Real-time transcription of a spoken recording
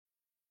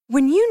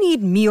When you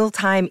need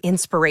mealtime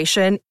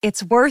inspiration,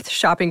 it's worth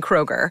shopping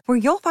Kroger, where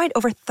you'll find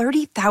over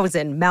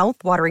 30,000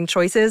 mouth-watering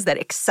choices that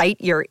excite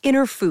your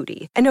inner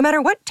foodie. And no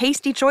matter what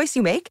tasty choice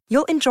you make,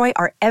 you'll enjoy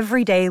our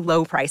everyday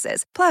low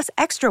prices, plus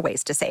extra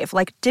ways to save,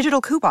 like digital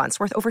coupons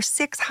worth over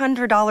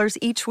 $600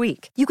 each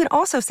week. You can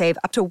also save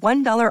up to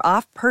 $1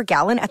 off per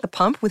gallon at the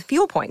pump with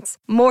fuel points.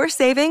 More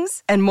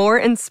savings and more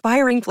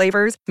inspiring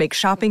flavors make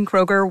shopping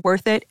Kroger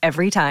worth it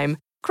every time.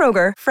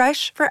 Kroger,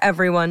 fresh for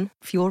everyone.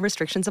 Fuel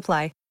restrictions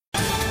apply.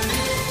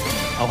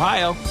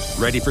 Ohio,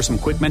 ready for some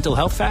quick mental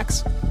health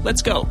facts?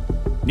 Let's go.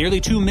 Nearly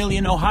 2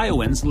 million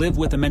Ohioans live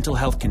with a mental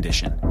health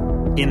condition.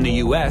 In the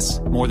U.S.,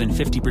 more than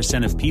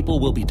 50% of people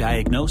will be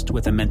diagnosed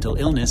with a mental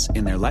illness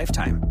in their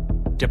lifetime.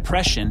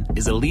 Depression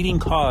is a leading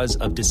cause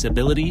of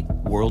disability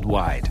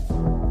worldwide.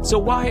 So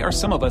why are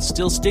some of us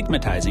still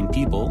stigmatizing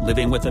people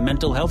living with a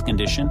mental health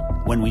condition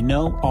when we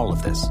know all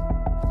of this?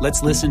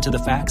 Let's listen to the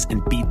facts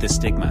and beat the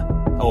stigma.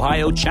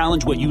 Ohio,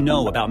 challenge what you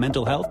know about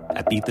mental health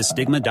at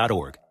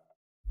beatthestigma.org.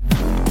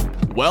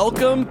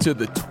 Welcome to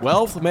the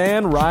 12th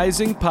Man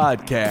Rising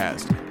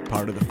podcast,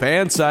 part of the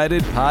Fansided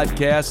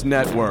Podcast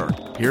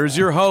Network. Here's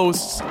your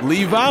hosts,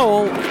 Lee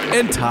Vowell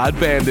and Todd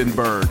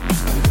Vandenberg.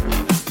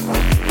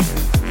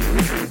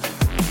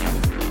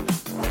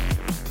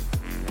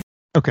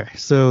 Okay,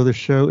 so the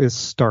show is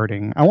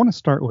starting. I want to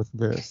start with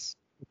this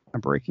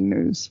breaking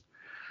news.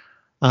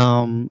 What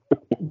do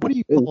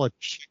you call a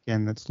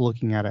chicken that's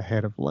looking at a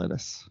head of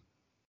lettuce?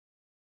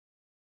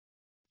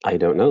 I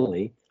don't know,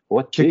 Lee.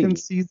 What Chicken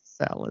Caesar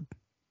salad.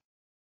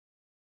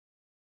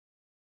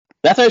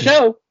 That's our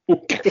show.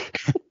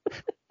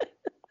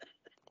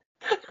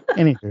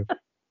 Anywho,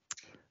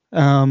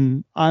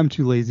 I'm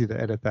too lazy to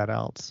edit that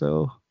out,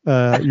 so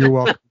you're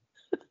welcome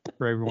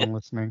for everyone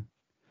listening.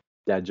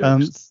 Dad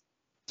jokes.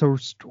 So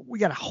we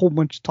got a whole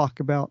bunch to talk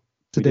about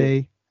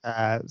today.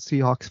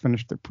 Seahawks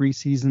finished their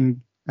preseason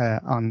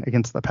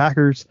against the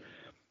Packers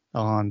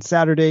on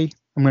Saturday.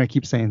 I'm going to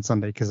keep saying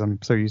Sunday because I'm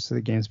so used to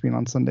the games being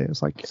on Sunday.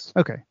 It's like,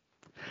 okay.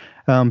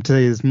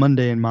 Today is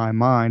Monday in my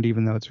mind,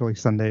 even though it's really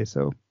Sunday.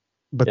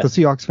 But the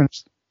Seahawks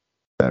finished.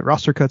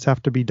 Roster cuts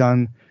have to be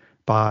done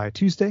by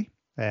Tuesday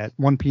at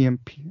 1 p.m.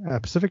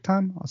 Pacific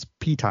time. It's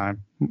P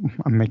time.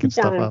 I'm making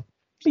stuff up.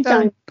 P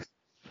time.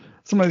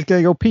 Somebody's got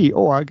to go pee.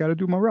 Oh, I got to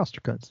do my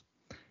roster cuts.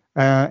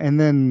 And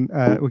then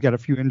we got a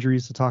few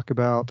injuries to talk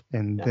about.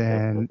 And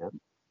then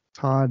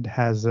Todd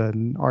has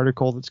an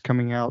article that's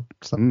coming out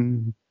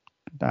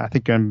I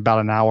think in about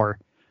an hour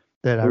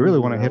that I really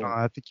want to hit on.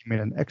 I think you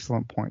made an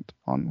excellent point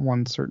on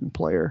one certain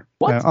player.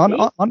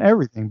 On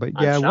everything, but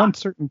one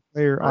certain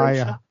player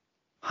I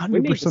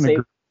 100% agree.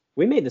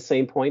 We made the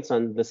same points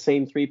on the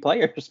same three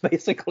players,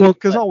 basically. Well,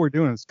 because all we're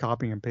doing is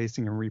copying and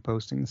pasting and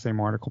reposting the same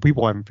article.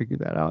 People haven't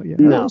figured that out yet.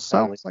 No, it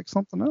sounds like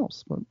something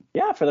else. But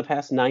yeah, for the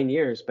past 9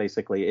 years,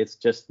 basically, it's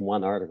just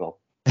one article.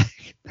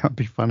 That'd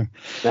be funny.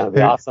 That'd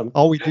be awesome.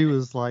 All we do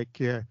is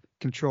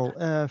Control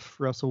F,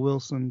 Russell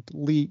Wilson,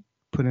 delete,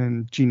 put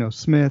in Geno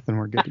Smith, and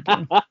we're good to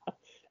go.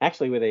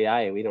 Actually, with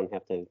AI, we don't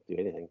have to do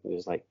anything. We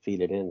just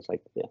feed it in.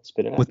 It's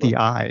spit it out. With the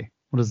eye.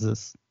 What is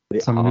this?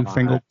 Some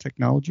newfangled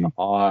technology?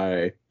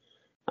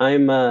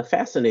 I'm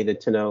fascinated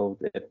to know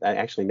that I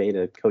actually made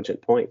a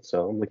cogent point,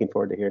 so I'm looking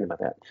forward to hearing about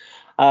that.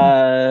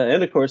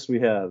 And of course, we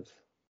have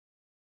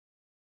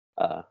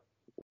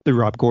the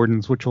Rob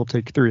Gordons, which will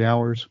take 3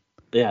 hours.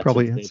 Yeah,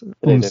 probably its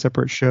own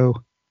separate show.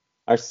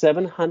 Our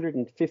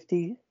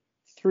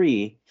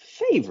 753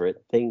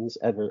 favorite things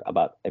ever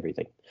about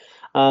everything.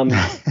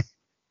 That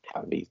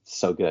would be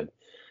so good.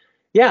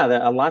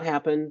 Yeah, a lot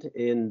happened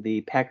in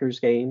the Packers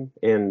game,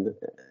 and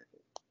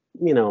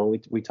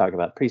we talk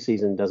about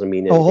preseason doesn't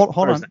mean anything. Oh,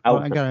 hold on.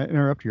 I gotta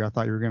interrupt you. I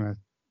thought you were gonna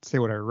say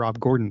what our Rob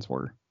Gordons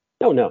were.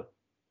 No.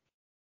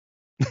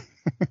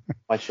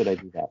 Why should I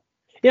do that?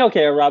 Yeah,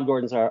 okay. Our Rob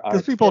Gordons are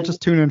because people 10,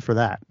 just tune in for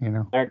that,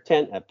 Our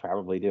 10, I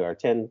probably do. Our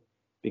 10,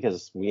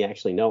 because we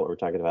actually know what we're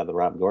talking about, the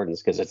Rob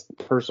Gordons, because it's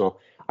personal.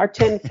 Our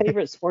 10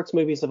 favorite sports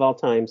movies of all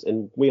times,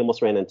 and we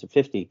almost ran into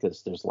 50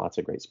 because there's lots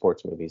of great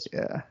sports movies.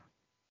 Yeah.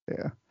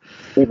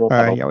 We will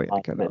have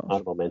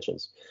honorable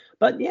mentions.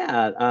 But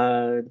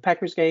the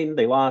Packers game,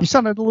 they lost. You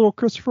sounded a little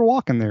Christopher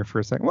Walken there for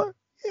a second. What?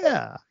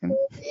 Yeah.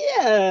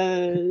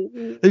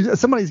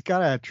 Somebody's got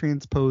to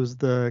transpose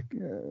the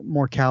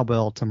more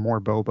cowbell to more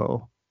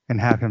Bobo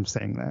and have him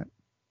saying that.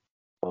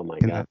 Oh, my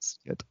God. That's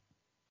it.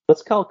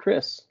 Let's call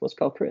Chris.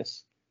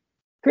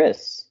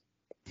 Chris.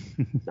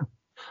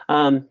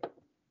 No.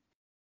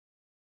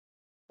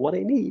 What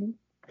I need.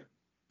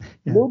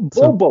 More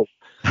Bobo.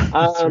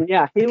 He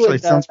actually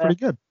would. Sounds pretty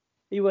good.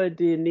 He would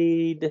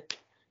need.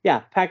 Yeah,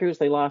 Packers,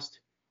 they lost.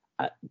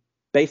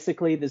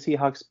 Basically, the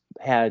Seahawks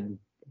had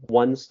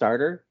one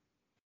starter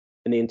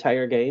in the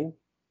entire game.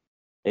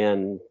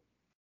 And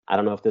I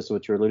don't know if this is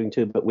what you're alluding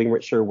to, but we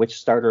weren't sure which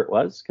starter it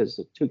was because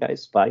the two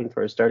guys vying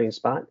for a starting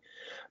spot.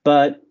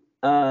 But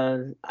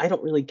I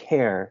don't really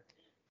care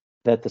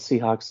that the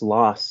Seahawks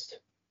lost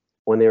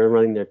when they were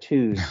running their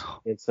twos.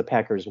 It's the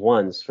Packers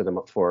ones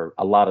for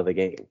a lot of the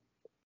game.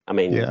 I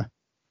mean,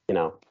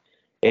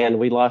 and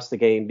we lost the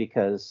game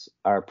because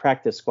our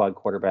practice squad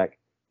quarterback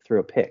threw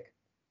a pick.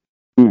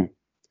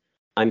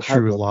 I'm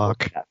True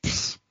Lock.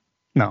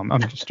 No,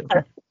 I'm just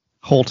joking.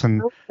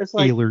 Holton, it's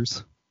like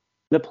Ehlers.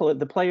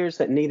 the players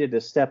that needed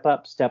to step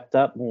up, stepped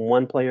up.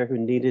 One player who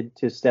needed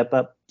to step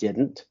up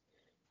didn't,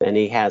 and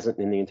he hasn't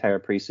in the entire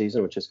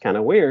preseason, which is kind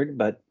of weird.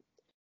 But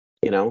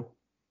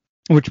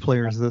which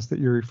player is this that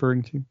you're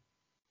referring to?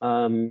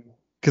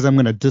 Because I'm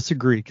going to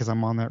disagree because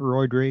I'm on that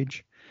roid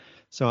rage.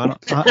 So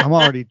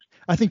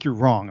I think you're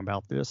wrong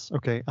about this.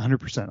 Okay,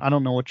 100%. I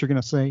don't know what you're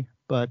going to say,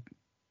 but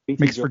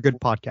makes for good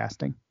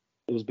podcasting.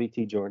 It was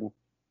BT Jordan.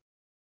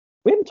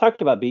 We haven't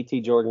talked about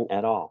BT Jordan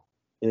at all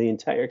in the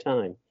entire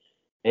time.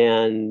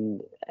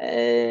 And,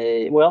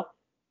 we'll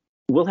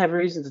have a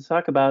reason to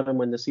talk about him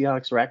when the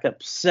Seahawks rack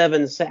up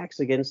 7 sacks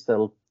against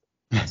the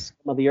some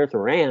of the Earth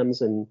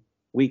Rams in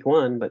week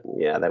 1. But,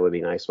 yeah, that would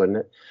be nice, wouldn't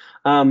it?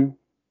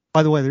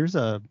 By the way, there's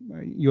a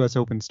U.S.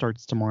 Open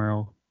starts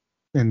tomorrow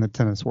in the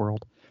tennis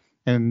world.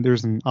 And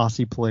there's an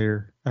Aussie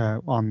player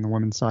on the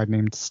women's side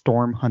named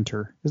Storm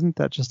Hunter. Isn't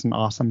that just an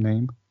awesome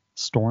name?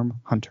 Storm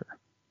Hunter.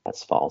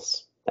 That's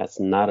false. That's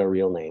not a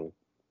real name.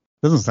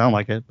 Doesn't sound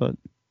like it, but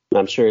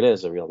I'm sure it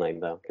is a real name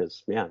though,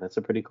 because that's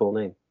a pretty cool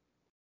name.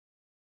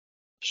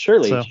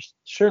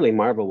 Surely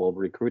Marvel will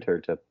recruit her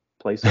to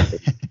play something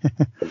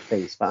in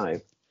Phase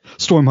 5.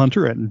 Storm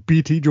Hunter and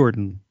BT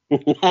Jordan in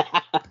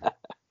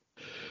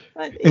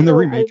the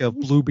remake of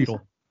Blue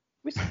Beetle.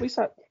 We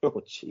saw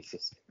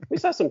Jesus. We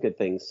saw some good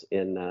things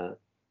in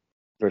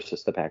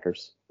versus the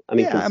Packers. I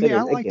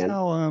liked again,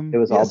 how it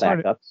was all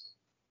backups.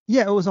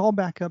 Yeah, it was all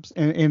backups,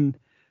 and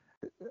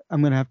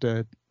I'm gonna have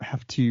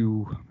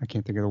to I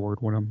can't think of the word.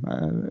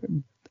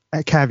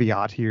 A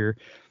caveat here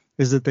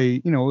is that they,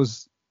 it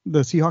was the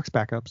Seahawks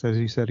backups, as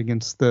you said,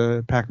 against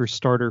the Packers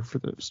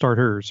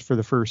starters for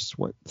the first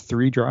 4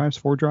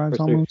 drives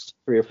almost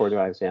 3 or 4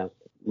 drives. Yeah,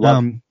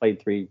 Love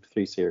played three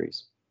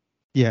series.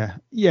 Yeah,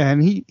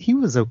 and he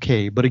was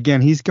okay, but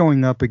again, he's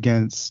going up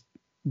against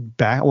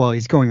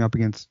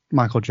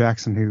Michael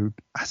Jackson, who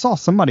I saw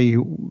somebody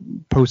who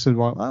posted,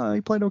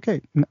 he played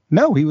okay.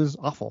 No, he was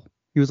awful.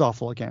 He was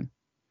awful again.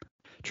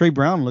 Trey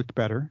Brown looked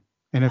better,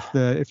 and if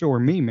it were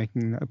me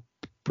making a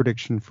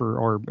prediction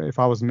or if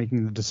I was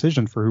making the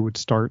decision for who would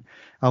start,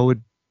 I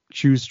would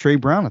choose Trey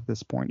Brown at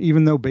this point,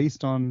 even though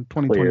based on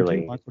 2022,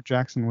 Clearly. Michael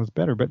Jackson was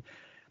better. But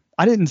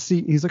I didn't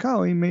see. He's like,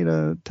 he made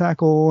a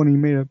tackle and he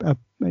made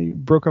he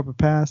broke up a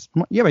pass.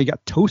 Yeah, but he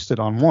got toasted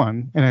on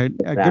one,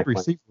 and a good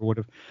receiver would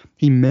have.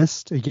 He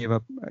missed. He gave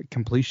up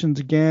completions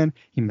again.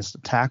 He missed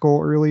a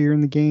tackle earlier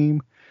in the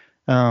game.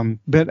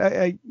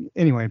 But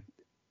anyway,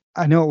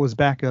 I know it was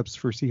backups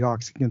for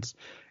Seahawks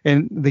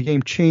and the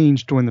game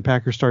changed when the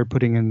Packers started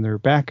putting in their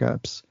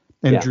backups,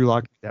 and Drew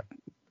Lock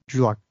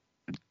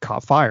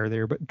caught fire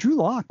there. But Drew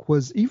Lock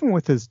was, even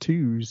with his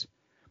twos,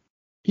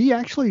 he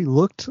actually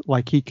looked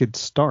like he could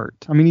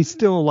start. I mean, he's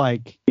still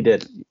he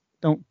did.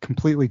 Don't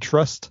completely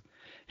trust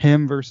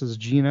him versus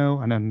Geno.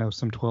 And I know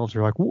some 12s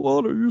are like,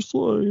 what are you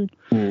saying?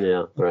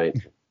 Yeah, right.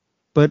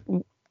 But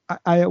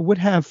I would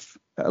have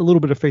a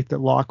little bit of faith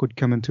that Locke would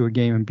come into a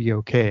game and be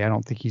okay. I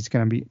don't think he's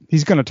going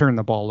to turn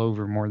the ball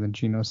over more than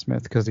Geno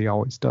Smith, because he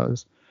always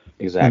does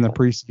in the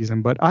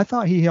preseason. But I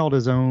thought he held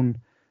his own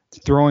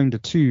throwing to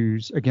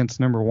twos against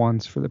number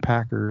ones for the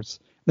Packers.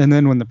 And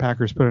then when the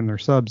Packers put in their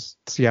subs,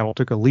 Seattle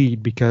took a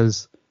lead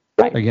because,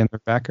 again,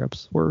 their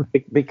backups were.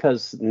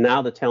 Because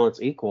now the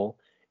talent's equal,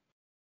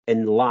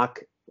 and Locke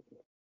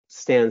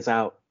stands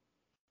out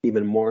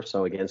even more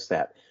so against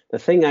that. The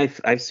thing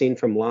I've seen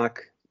from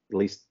Locke, at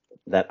least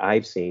that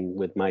I've seen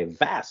with my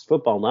vast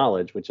football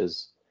knowledge, which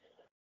is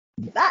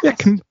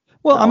let's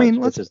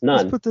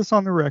put this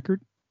on the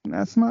record.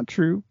 That's not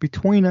true.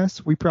 Between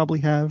us, we probably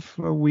have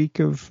a week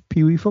of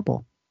Pee Wee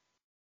football.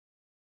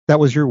 That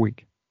was your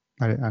week.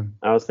 I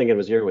was thinking it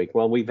was your week.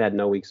 Well, we've had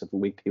no weeks of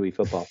Pee Wee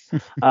football.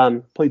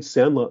 Played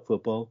Sandlot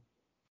football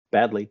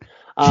badly,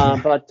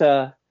 but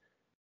I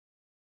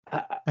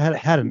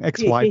had an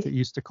ex-wife that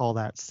used to call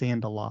that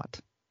Sand-a-lot,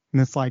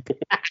 and it's like,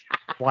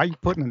 why are you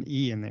putting an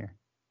E in there?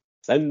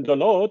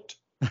 Sand-a-lot.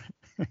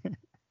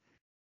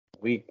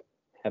 We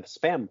have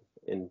spam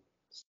in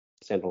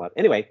Sand-a-lot.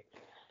 Anyway,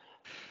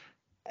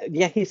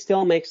 yeah, he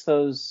still makes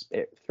those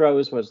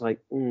throws. Was like,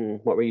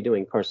 what were you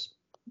doing? Of course,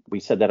 we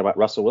said that about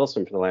Russell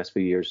Wilson for the last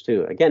few years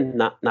too. Again,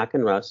 not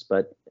knocking Russ,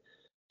 but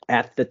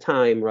at the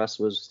time, Russ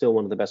was still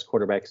one of the best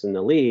quarterbacks in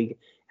the league,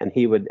 and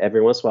he would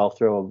every once in a while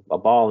throw a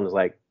ball and was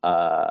like,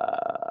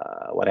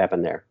 what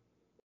happened there?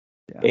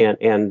 Yeah.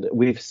 And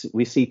we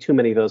see too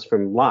many of those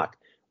from Locke.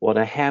 What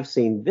I have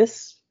seen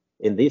this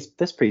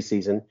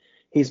preseason,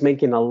 he's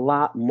making a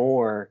lot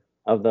more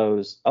of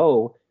those.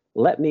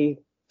 Let me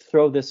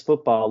throw this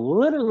football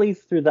literally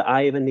through the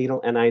eye of a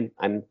needle, and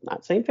I'm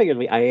not saying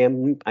figuratively. I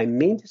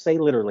mean to say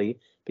literally,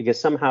 because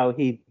somehow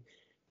he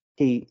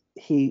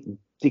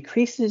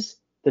decreases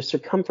the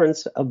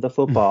circumference of the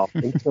football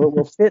until it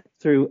will fit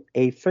through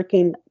a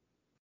freaking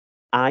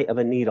eye of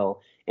a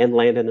needle and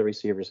land in the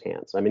receiver's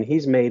hands. I mean,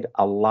 he's made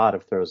a lot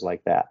of throws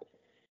like that.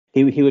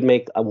 He would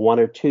make a 1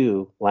 or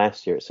 2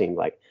 last year. It seemed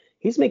like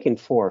he's making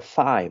 4 or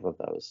 5 of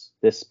those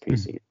this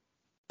preseason.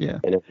 Yeah.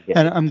 And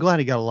And I'm glad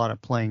he got a lot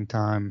of playing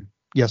time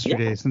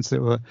yesterday since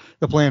the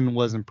plan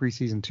was in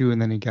preseason 2,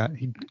 and then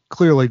he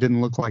clearly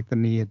didn't look like the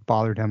knee had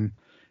bothered him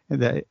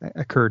that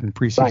occurred in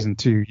preseason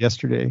 2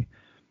 yesterday.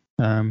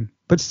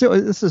 But still,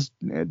 this is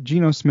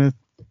Geno Smith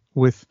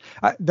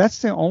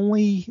that's the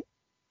only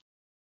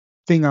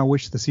thing I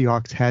wish the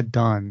Seahawks had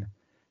done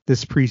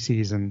this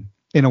preseason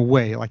in a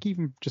way, like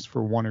even just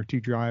for 1 or 2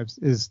 drives,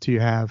 is to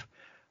have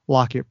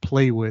Locke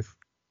play with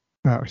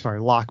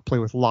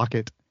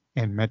Lockett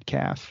and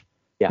Metcalf.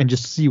 Yeah. And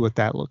just see what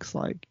that looks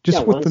like.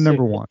 Just with the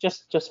number one.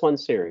 Just one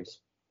series.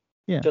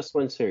 Yeah. Just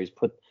one series.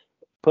 Put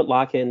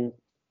Locke in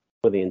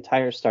with the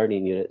entire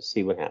starting unit,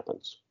 see what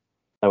happens.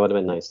 That would have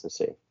been nice to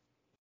see.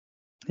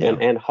 Yeah.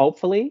 And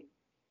hopefully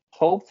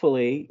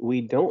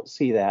we don't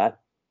see that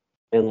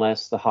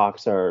unless the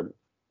Hawks are,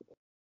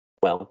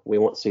 well, we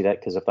won't see that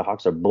because if the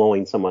Hawks are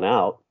blowing someone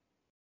out,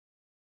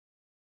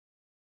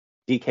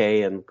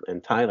 DK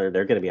and Tyler,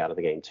 they're going to be out of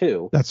the game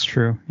too. That's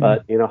true. Yeah.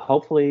 But,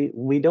 hopefully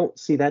we don't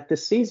see that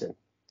this season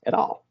at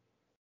all.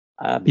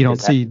 You don't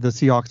see the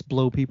Seahawks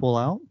blow people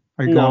out?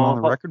 Are you going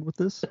on the record with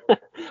this?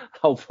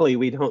 Hopefully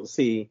we don't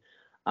see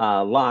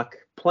Locke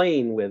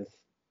playing with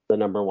the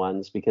number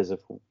ones because if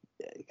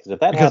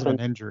that happens, of an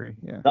injury,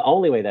 the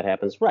only way that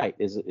happens,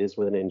 is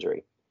with an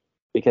injury.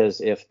 Because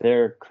if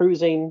they're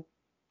cruising,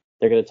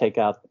 they're going to take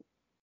out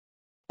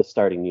the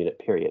starting unit,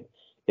 period.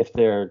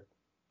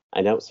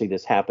 I don't see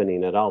this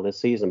happening at all this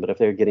season, but if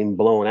they're getting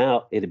blown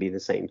out, it'd be the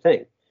same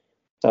thing.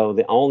 So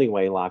the only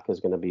way Locke is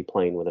going to be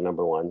playing with the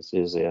number ones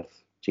is if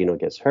Geno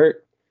gets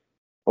hurt,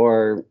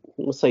 or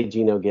let's say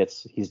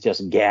he's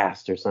just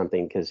gassed or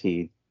something because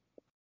he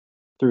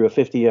threw a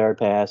 50-yard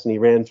pass and he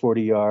ran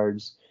 40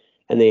 yards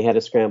and they had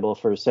to scramble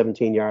for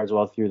 17 yards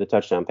while threw the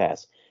touchdown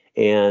pass.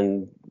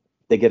 And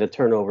they get a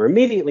turnover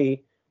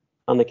immediately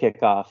on the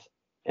kickoff.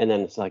 And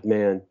then it's like,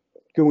 man,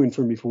 go in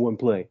for me for one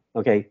play.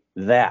 Okay,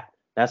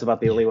 that's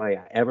about the only way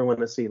I ever want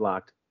to see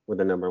Locke with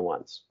the number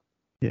ones.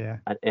 Yeah.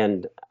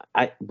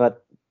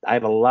 But I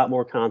have a lot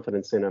more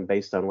confidence in him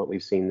based on what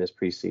we've seen this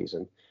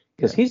preseason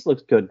because he's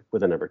looked good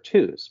with the number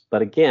twos.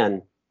 But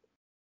again,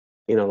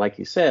 like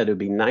you said, it would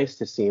be nice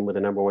to see him with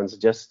the number ones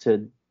just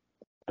to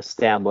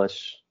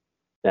establish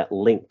that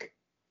link.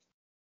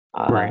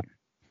 Right.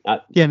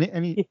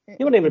 And he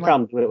wouldn't have a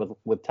problem doing it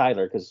with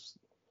Tyler because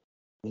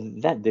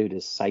that dude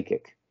is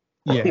psychic.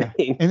 Yeah.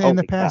 And in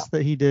the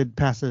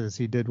passes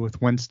he did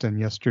with Winston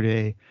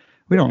yesterday,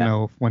 we don't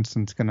know if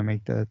Winston's going to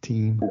make the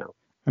team. No.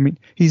 I mean,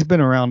 he's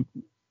been around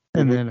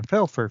in the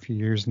NFL for a few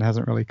years and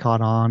hasn't really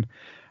caught on.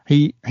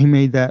 He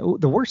made that.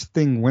 The worst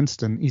thing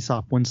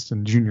Aesop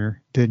Winston Jr.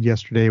 did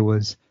yesterday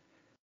was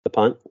the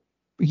punt.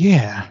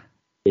 Yeah.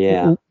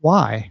 Yeah.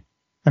 Why?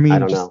 I mean, I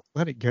don't just know.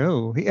 let it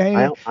go.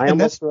 I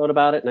almost wrote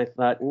about it and I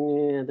thought,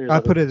 there's.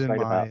 I put it in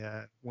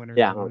my winner.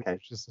 Yeah. Okay.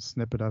 It's just a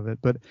snippet of it,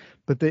 but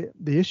the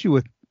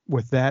issue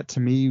with that to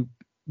me,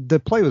 the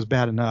play was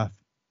bad enough.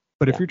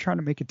 But if you're trying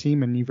to make a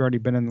team and you've already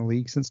been in the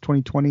league since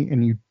 2020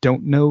 and you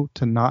don't know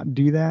to not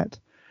do that,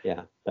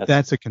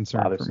 that's a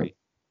concern for me.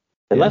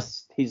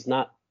 Unless he's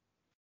not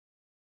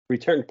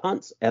returned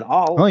punts at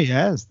all. Oh, he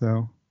has,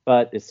 though.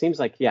 But it seems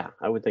like,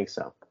 I would think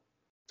so.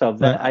 So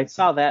I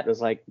saw that and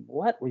was like,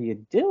 what were you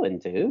doing,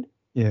 dude?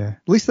 Yeah.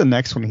 At least the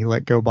next one he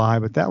let go by,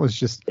 but that was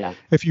just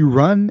if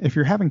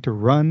you're having to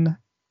run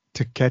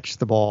to catch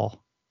the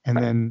ball and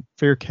then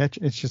fair catch,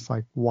 it's just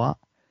like, what?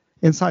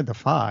 Inside the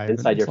 5.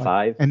 Inside your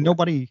 5. And no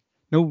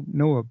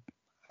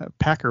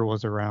Packer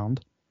was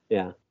around.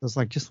 Yeah. It was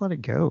like, just let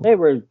it go. They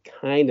were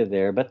kind of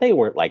there, but they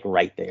weren't like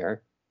right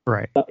there.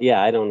 Right. But,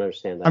 I don't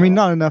understand that. I mean,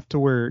 not enough to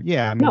where,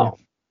 no.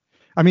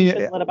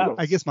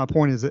 I guess my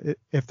point is that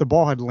if the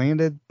ball had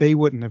landed, they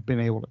wouldn't have been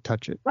able to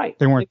touch it. Right.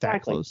 They weren't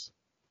that close.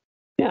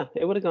 Yeah,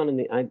 it would have gone in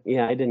the. I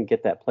didn't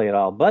get that play at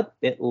all, but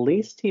at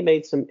least he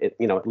made some.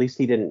 At least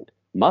he didn't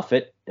muff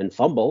it and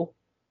fumble,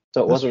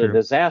 so it wasn't a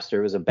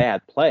disaster. It was a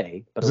bad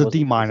play, but it was a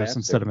D-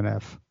 instead of an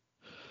F.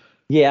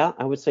 Yeah,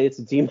 I would say it's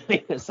a D-.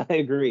 I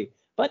agree,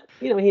 but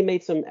he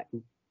made some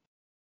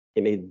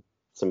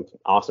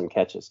awesome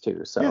catches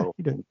too. So yeah,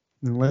 he did.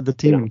 And led the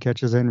team in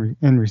catches and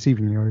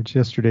receiving yards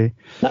yesterday.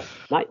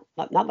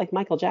 Not like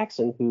Michael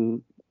Jackson,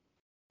 who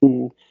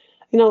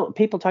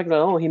people talking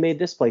about, he made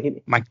this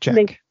play. Mike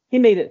Jack. He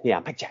made it. Yeah,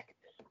 Mike Jack.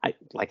 I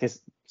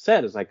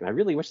said, it's like, I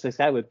really wish this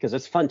guy would, because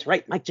it's fun to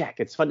write Mike Jack.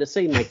 It's fun to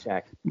say Mike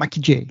Jack. Mikey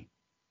J.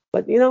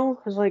 But, I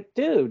was like,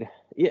 dude,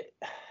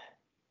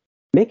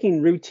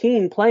 making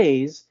routine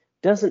plays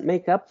doesn't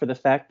make up for the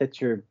fact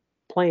that you're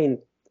playing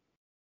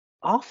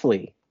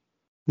awfully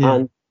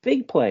on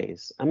big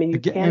plays. I mean,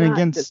 and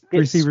against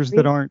receivers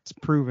that aren't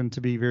proven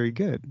to be very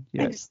good.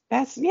 Yes.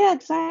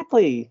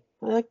 Exactly.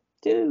 I'm like,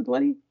 dude,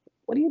 what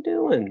are you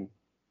doing?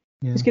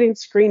 Yeah. He's getting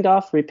screened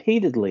off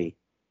repeatedly.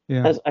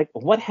 Yeah.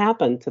 What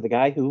happened to the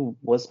guy who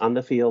was on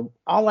the field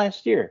all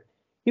last year?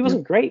 He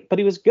wasn't great, but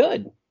he was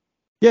good.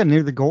 Yeah,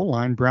 near the goal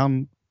line,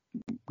 Brown,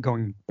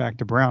 going back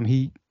to Brown,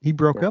 he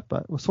broke up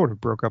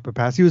a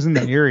pass. He was in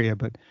the area,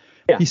 but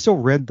he still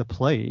read the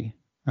play,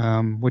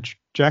 which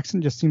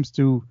Jackson just seems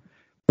to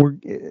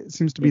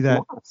be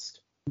that.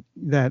 Lost.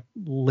 that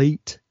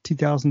late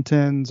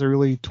 2010s,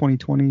 early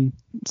 2020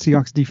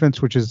 Seahawks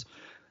defense, which is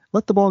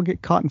let the ball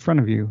get caught in front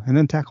of you and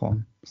then tackle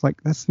them. It's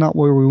like, that's not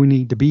where we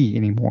need to be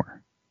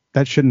anymore.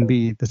 That shouldn't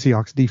be the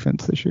Seahawks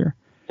defense this year.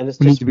 And it's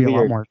we just need to be weird,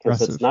 a lot more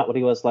because aggressive. it's not what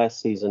he was last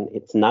season.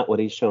 It's not what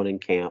he's shown in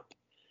camp.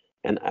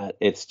 And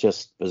it's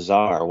just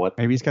bizarre what's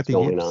Maybe he's got the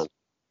going yips. on.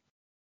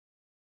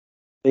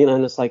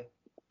 And it's like,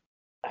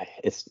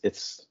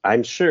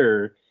 I'm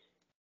sure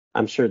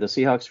the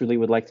Seahawks really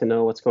would like to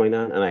know what's going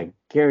on, and I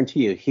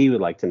guarantee you he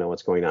would like to know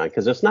what's going on,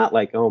 because it's not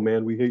like, oh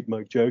man, we hate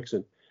Mike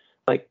Jackson.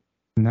 Like,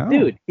 No.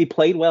 dude, he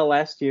played well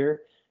last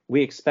year.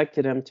 We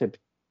expected him to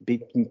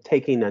be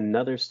taking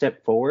another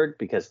step forward,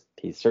 because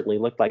he certainly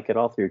looked like it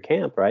all through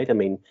camp, right? I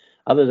mean,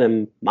 other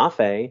than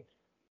Mafe,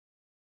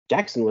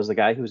 Jackson was the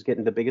guy who was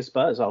getting the biggest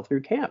buzz all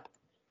through camp,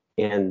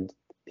 and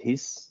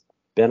he's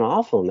been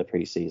awful in the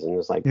preseason.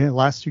 It's like,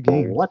 last 2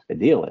 games. What the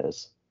deal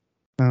is.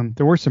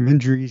 There were some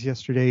injuries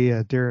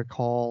yesterday. Derek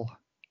Hall,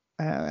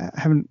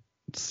 haven't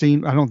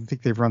seen, I don't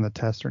think they've run the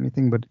test or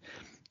anything, but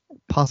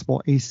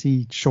possible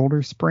AC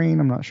shoulder sprain.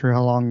 I'm not sure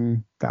how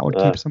long that would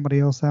keep somebody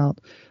else out,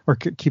 or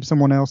keep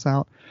someone else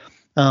out.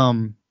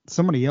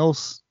 Somebody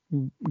else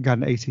got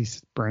an AC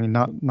sprain,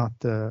 not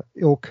the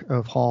ilk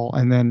of Hall.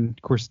 And then,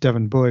 of course,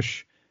 Devin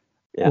Bush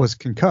was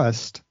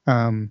concussed,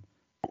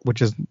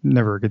 which is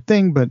never a good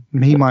thing, but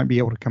he might be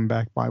able to come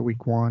back by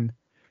week 1.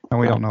 And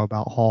we don't know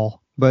about Hall.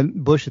 But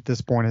Bush at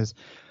this point is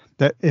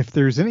that if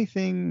there's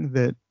anything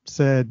that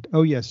said,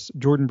 oh, yes,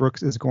 Jordan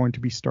Brooks is going to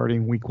be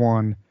starting week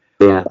 1,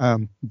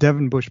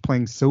 Devin Bush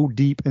playing so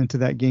deep into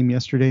that game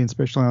yesterday, and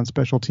especially on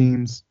special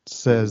teams,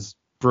 says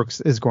Brooks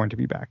is going to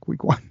be back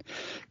week 1.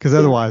 Because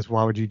otherwise,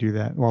 why would you do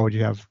that? Why would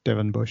you have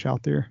Devin Bush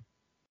out there?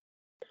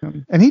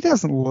 And he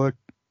doesn't look,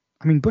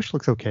 I mean, Bush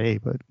looks okay,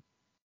 but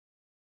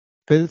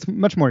it's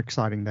much more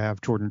exciting to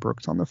have Jordan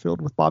Brooks on the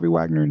field with Bobby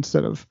Wagner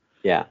instead of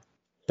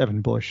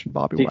Devin Bush and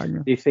Bobby Wagner.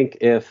 Do you think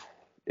if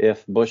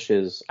Bush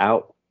is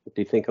out,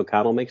 do you think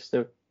O'Connell makes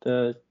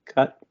the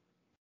cut?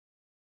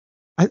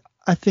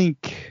 I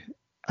think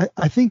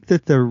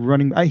that the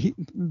running,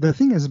 the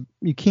thing is,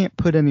 you can't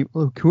put any,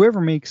 whoever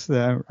makes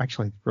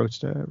actually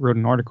wrote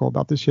an article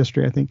about this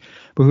yesterday, I think,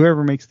 but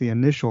whoever makes the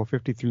initial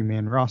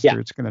 53-man roster,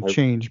 it's going to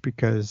change,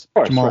 because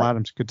Jamal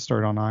Adams could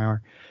start on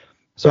IR.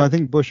 So I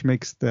think Bush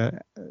makes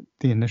the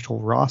initial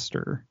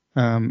roster,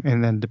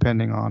 and then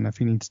depending on if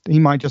he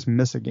might just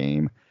miss a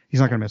game. He's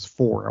not going to miss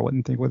 4, I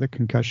wouldn't think, with a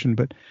concussion,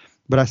 but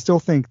I still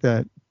think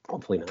that,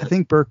 hopefully not. I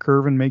think Burke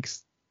Kirven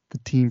makes the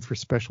team for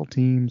special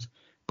teams.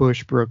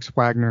 Bush, Brooks,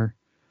 Wagner,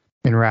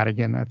 and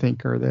Radigan, I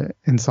think, are the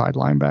inside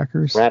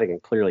linebackers.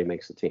 Radigan clearly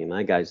makes the team.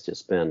 That guy's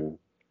just been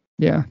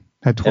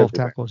had 12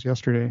 tackles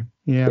yesterday.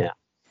 Yeah.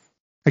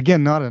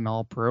 Again, not an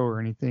all-pro or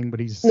anything, but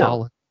he's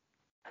solid.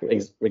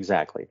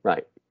 Exactly,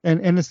 right.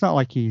 And it's not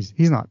like he's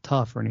not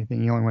tough or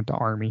anything. He only went to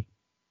Army.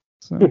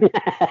 So,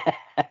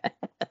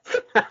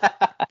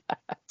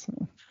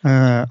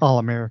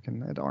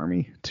 All-American at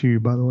Army too,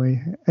 by the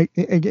way.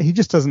 He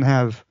just doesn't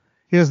have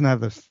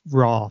the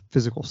raw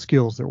physical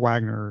skills that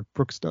Wagner or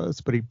Brooks does,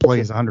 but he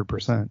plays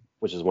 100%.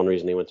 Which is one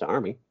reason he went to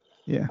Army.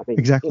 Yeah,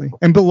 exactly.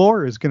 And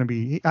Ballore is going to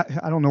be,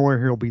 I don't know where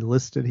he'll be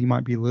listed. He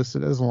might be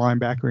listed as a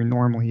linebacker. He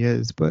normally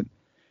is, but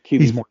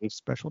he's more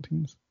special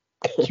teams.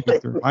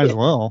 Might as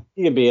well.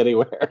 He can be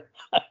anywhere.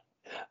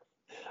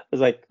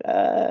 It's like,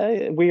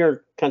 we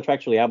are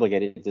contractually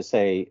obligated to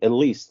say at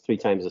least 3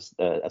 times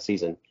a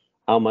season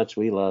how much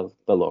we love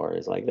Ballore.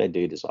 It's like, that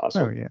dude is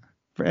awesome. Oh, yeah.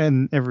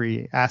 In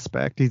every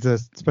aspect. He's a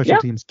special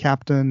teams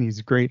captain.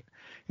 He's great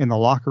in the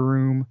locker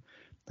room.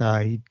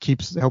 He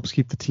helps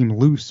keep the team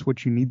loose,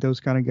 which you need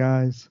those kind of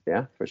guys.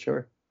 Yeah, for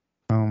sure.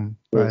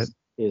 But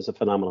he is a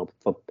phenomenal.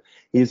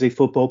 He is a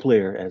football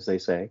player, as they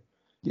say.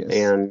 Yes.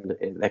 And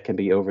that can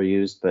be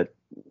overused, but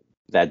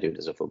that dude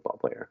is a football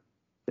player.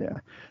 Yeah.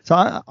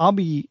 So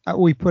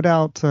we put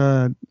out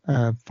a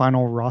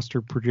final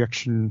roster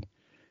projection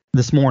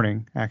this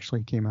morning,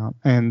 actually came out,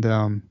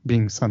 and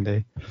being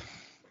Sunday.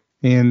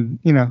 And,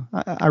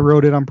 I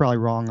wrote it. I'm probably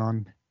wrong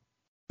on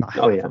not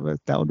half of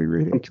it. That would be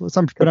ridiculous.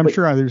 But I'm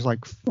sure there's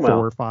like 4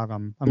 or 5.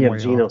 I'm you have way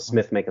Geno off.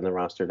 Smith making the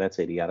roster. That's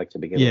idiotic to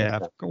begin with. Yeah.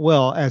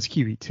 Well, as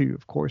QB2,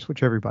 of course,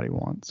 which everybody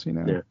wants.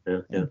 Yeah.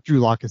 Drew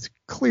Lock is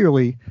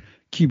clearly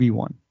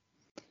QB1.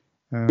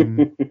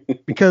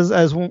 Because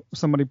as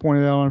somebody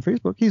pointed out on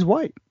Facebook, he's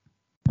white.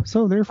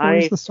 So therefore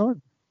he's the starter.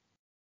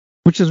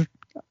 Which is,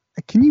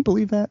 can you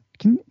believe that?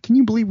 Can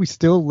you believe we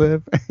still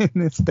live in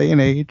this day and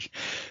age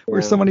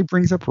where somebody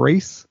brings up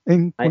race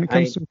when it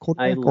comes to a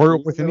quarterback or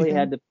with anything?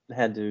 I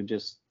had to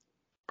just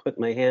put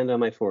my hand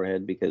on my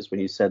forehead, because when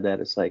you said that,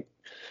 it's like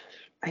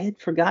I had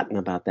forgotten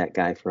about that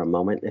guy for a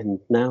moment, and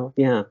now,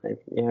 I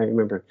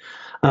remember.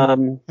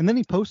 And then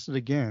he posted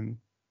again.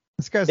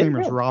 This guy's name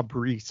is Rob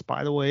Reese,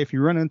 by the way. If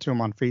you run into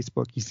him on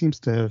Facebook, he seems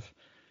to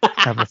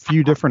have a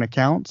few different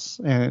accounts,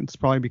 and it's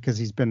probably because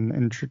he's been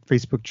in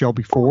Facebook jail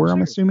before,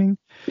 I'm assuming.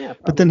 Yeah,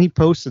 probably. But then he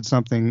posted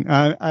something.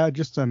 I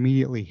just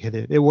immediately hit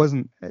it. It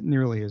wasn't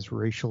nearly as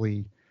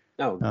racially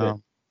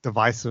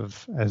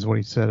divisive as what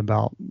he said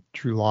about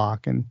Drew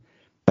Lock, and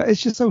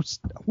It's just so.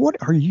 What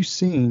are you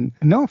seeing?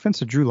 No offense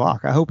to Drew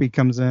Lock. I hope he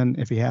comes in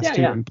if he has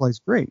to and plays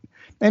great.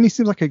 And he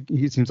seems like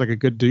a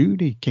good dude.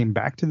 He came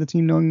back to the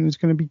team knowing he was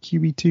going to be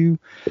QB2.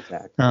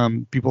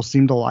 Exactly. People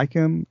seem to like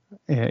him.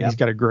 He's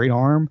got a great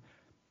arm.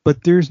 But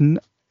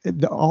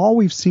all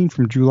we've seen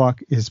from Drew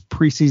Lock is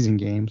preseason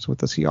games with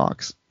the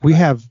Seahawks. We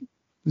have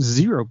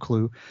zero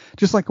clue.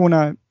 Just like when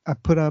I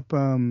put up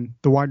the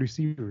wide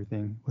receiver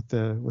thing with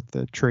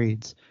the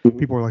trades. Mm-hmm.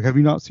 People were like, "Have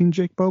you not seen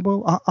Jake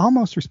Bobo?" I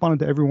almost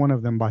responded to every one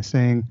of them by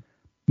saying,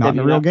 "Not in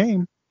a real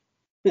game."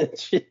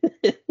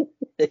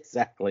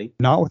 Exactly.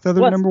 Not with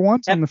other number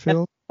ones on the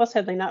field. Plus,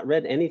 have they not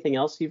read anything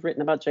else you've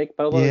written about Jake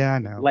Bobo? Yeah, I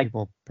know. Like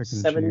people picking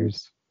 7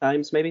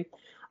 times maybe.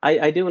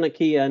 I do want to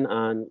key in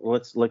on.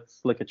 Let's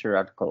look at your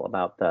article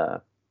about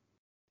the.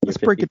 Let's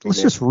break it.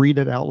 Let's just read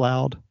it out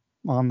loud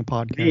on the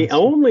podcast. The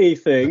only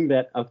thing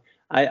that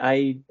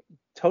I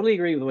totally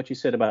agree with what you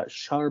said about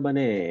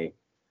Charbonnet.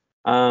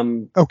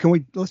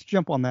 Let's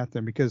jump on that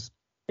then, because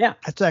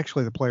that's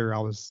actually the player I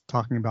was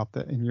talking about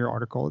in your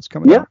article. It's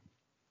coming up.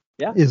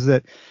 Yeah. Is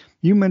that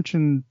you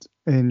mentioned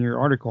in your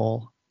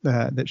article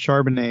that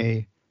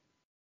Charbonnet,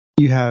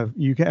 you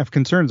have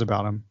concerns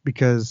about him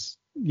because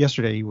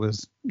yesterday he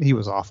was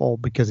awful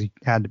because he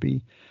had to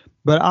be.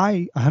 But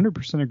I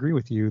 100% agree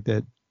with you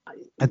that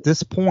at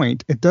this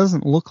point, it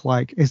doesn't look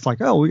like it's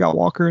like, oh, we got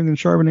Walker and then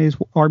Charbonnet's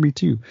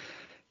RB2.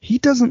 He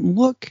doesn't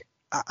look.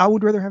 I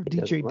would rather have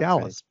DJ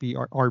Dallas be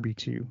our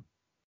RB2.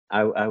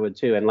 I would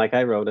too. And like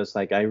I wrote, it's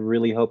like, I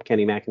really hope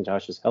Kenny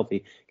McIntosh is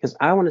healthy because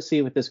I want to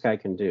see what this guy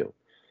can do.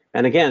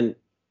 And again,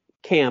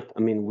 camp, I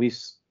mean,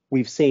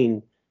 we've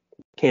seen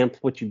camp,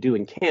 what you do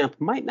in camp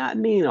might not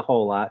mean a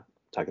whole lot.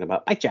 Talking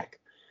about Mike Jack,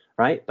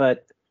 right?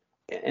 But,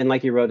 and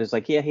like you wrote, it's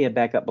like, he had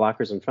backup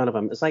blockers in front of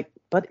him. It's like,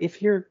 but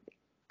if you're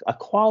a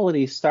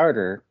quality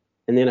starter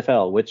in the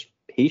NFL, which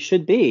he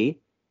should be,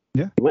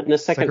 he went in the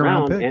second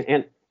round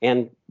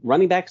and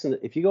running backs,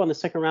 if you go in the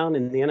second round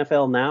in the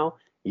NFL now,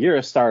 you're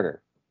a starter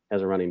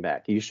as a running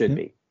back. You should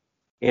be.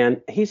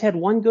 And he's had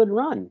one good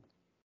run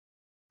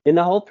in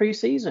the whole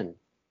preseason.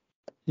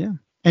 Yeah.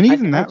 And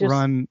even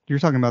run, you're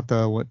talking about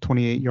the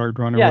 28-yard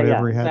run or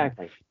whatever he had.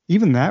 Exactly.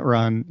 Even that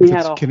run, if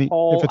it's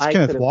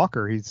Kenneth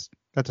Walker,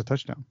 that's a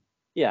touchdown.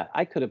 Yeah,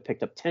 I could have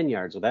picked up 10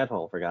 yards with that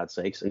hole, for God's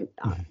sakes,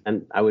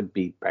 and I would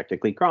be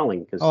practically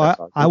crawling.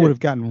 I would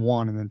have gotten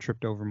one and then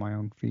tripped over my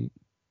own feet.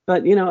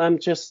 But I'm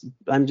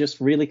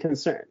just really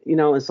concerned.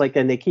 It's like,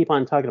 and they keep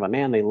on talking about,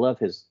 man, they love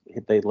his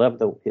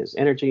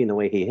energy and the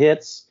way he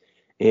hits,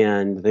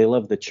 and they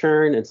love the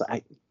churn.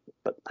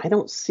 But I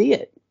don't see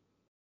it.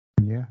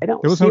 Yeah, there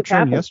was no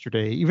churn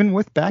yesterday, even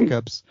with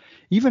backups.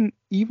 even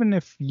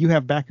if you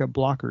have backup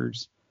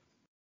blockers,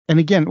 and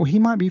again, he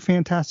might be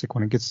fantastic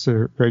when it gets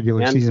to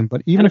regular season.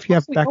 But even if you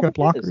have backup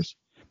blockers,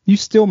 you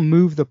still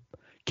move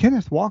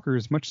Kenneth Walker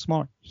is much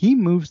smaller. He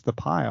moves the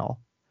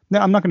pile.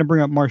 Now, I'm not going to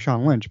bring up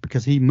Marshawn Lynch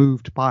because he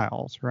moved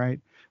piles, right?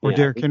 Or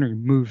Derrick Henry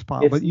moves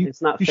piles. But you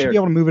should be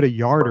able to move it a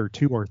yard or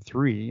 2 or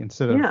 3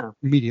 instead of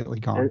immediately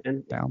gone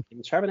down.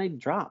 And Charbonnet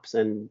drops,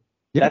 and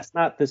that's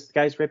not this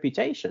guy's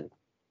reputation.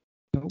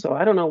 Nope. So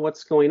I don't know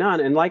what's going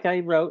on. And like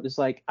I wrote, it's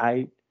like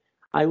I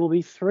will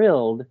be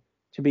thrilled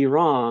to be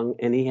wrong,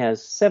 and he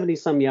has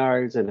 70-some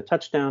yards and a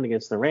touchdown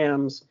against the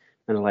Rams.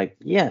 And I'm like,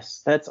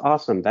 yes, that's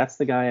awesome. That's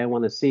the guy I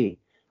want to see.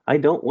 I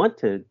don't want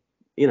to.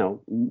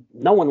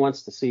 No one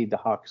wants to see the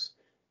Hawks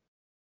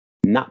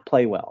not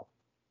play well,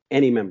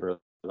 any member of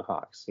the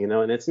Hawks,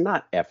 and it's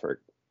not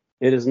effort.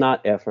 It is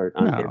not effort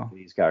on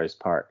these guys'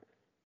 part.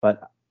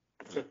 But,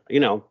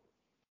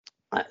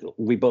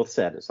 we both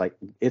said, it's like,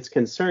 it's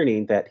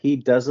concerning that he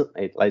doesn't,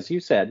 as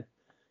you said,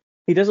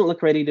 he doesn't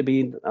look ready to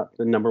be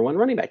the number one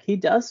running back. He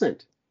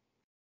doesn't.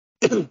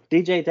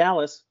 DJ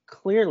Dallas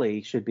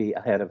clearly should be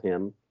ahead of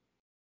him.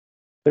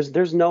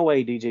 There's no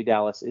way DJ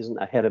Dallas isn't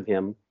ahead of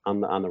him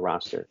on the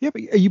roster. Yeah,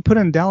 but you put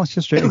in Dallas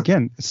yesterday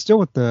again. Still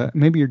with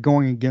maybe you're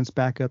going against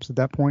backups at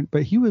that point,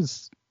 but he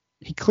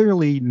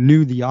clearly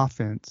knew the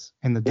offense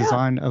and the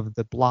design of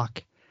the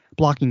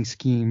blocking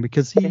scheme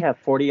because he had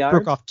 40 yards.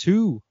 Broke off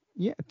two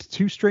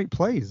straight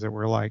plays that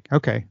were like,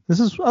 okay, this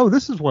is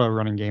what a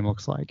running game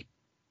looks like.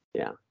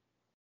 Yeah,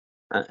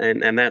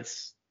 and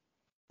that's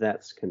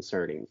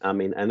concerning. I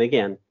mean, and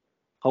again,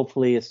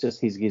 hopefully it's just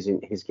he's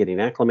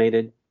getting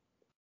acclimated.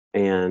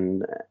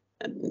 And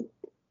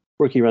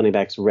rookie running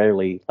backs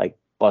rarely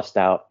bust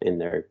out in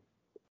their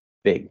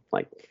big,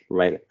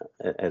 right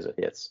as it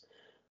hits.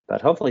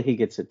 But hopefully he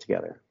gets it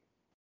together.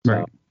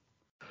 Right.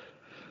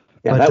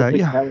 So, that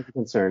was a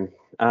concern.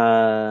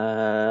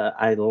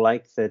 I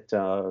like that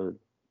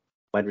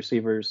wide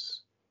receivers.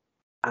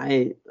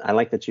 I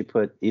like that you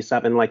put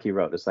Aesop, and like you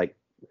wrote, it's like,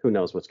 who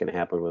knows what's going to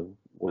happen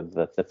with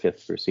the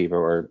fifth receiver,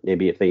 or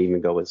maybe if they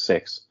even go with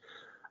 6.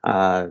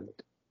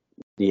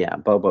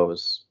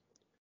 Bobo's.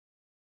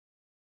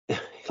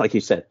 Like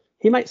you said,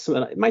 he might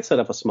set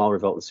up a small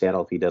revolt in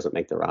Seattle if he doesn't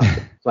make the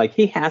roster.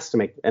 He has to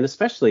make, and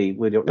especially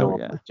we don't know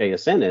what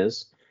JSN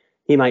is.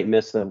 He might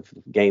miss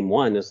game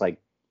 1. It's like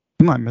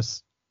he might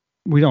miss.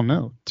 We don't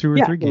know 2 or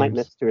 3 games. He might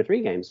miss 2 or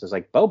 3 games. It's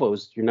like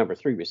Bobo's your number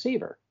 3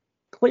 receiver,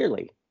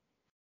 clearly.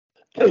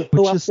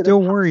 which is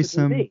still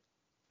worrisome.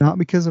 Not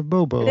because of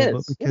Bobo,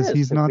 but because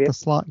he's not the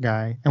slot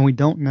guy, and we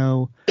don't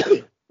know.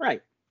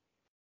 Right.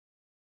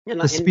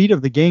 The speed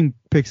of the game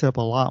picks up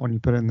a lot when you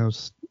put in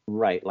those.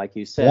 Right, like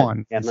you said,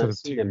 one I've not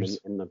seen him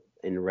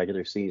in the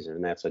regular season,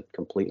 and that's a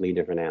completely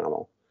different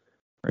animal.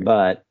 Right.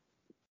 But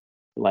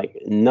like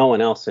no one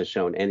else has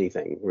shown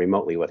anything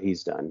remotely what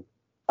he's done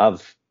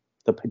of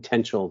the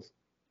potential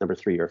number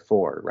 3 or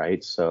 4,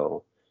 right?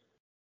 So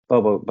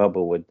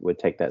Bobo would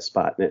take that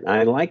spot, and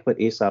I like what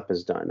Aesop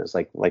has done. It's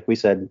like we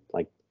said,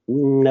 like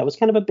that was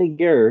kind of a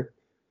big error,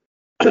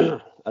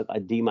 a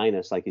D-,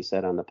 like you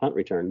said, on the punt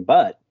return,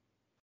 but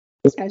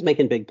this guy's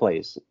making big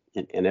plays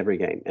in every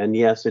game. And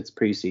yes, it's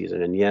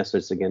preseason, and yes,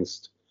 it's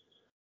against,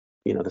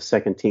 the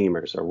second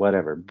teamers or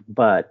whatever.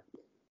 But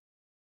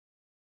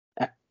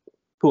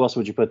who else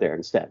would you put there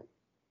instead?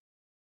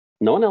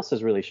 No one else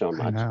has really shown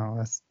much. I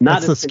know.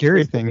 That's the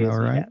scary thing, though,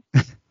 right?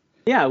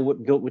 Yeah,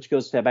 which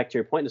goes back to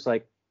your point. It's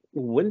like,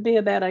 wouldn't be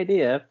a bad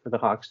idea for the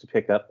Hawks to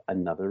pick up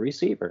another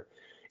receiver.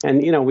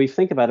 And, we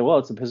think about it, well,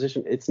 it's a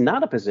position. It's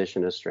not a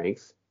position of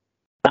strength.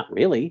 Not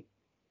really.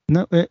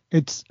 No,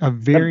 it's a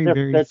very,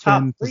 very the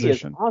top thin 3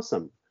 position. Is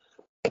awesome.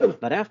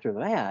 But after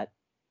that,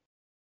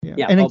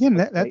 and again,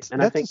 that's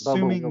I think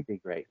assuming Bobo will be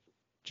great.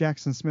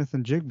 Jackson Smith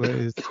and Jigba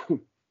is.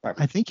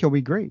 I think he'll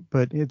be great,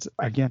 but it's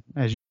again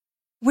as.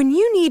 When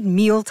you need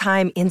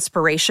mealtime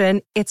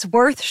inspiration, it's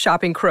worth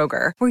shopping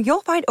Kroger, where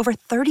you'll find over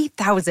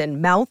 30,000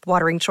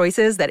 mouth-watering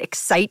choices that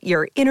excite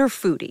your inner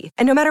foodie.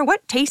 And no matter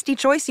what tasty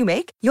choice you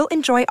make, you'll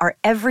enjoy our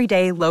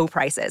everyday low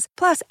prices,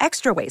 plus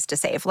extra ways to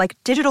save, like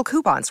digital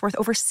coupons worth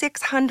over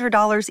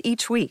 $600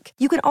 each week.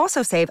 You can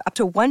also save up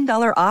to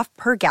 $1 off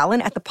per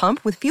gallon at the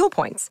pump with fuel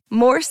points.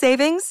 More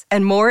savings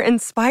and more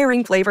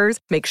inspiring flavors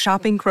make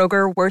shopping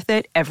Kroger worth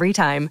it every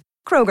time.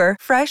 Kroger,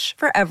 fresh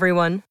for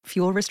everyone.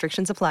 Fuel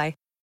restrictions apply.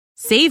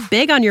 Save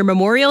big on your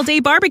Memorial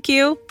Day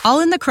barbecue, all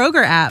in the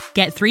Kroger app.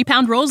 Get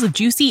 3-pound rolls of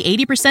juicy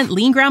 80%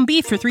 lean ground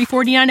beef for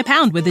 $3.49 a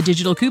pound with a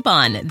digital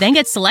coupon. Then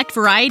get select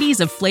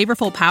varieties of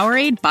flavorful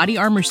Powerade, Body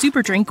Armor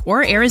Super Drink,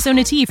 or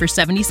Arizona tea for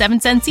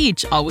 77 cents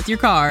each, all with your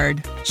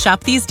card.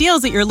 Shop these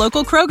deals at your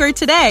local Kroger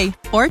today,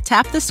 or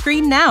tap the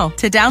screen now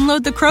to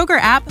download the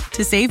Kroger app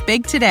to save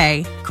big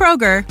today.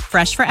 Kroger,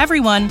 fresh for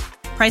everyone.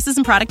 Prices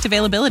and product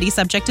availability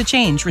subject to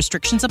change.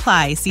 Restrictions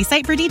apply. See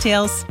site for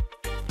details.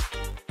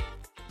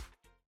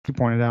 You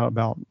pointed out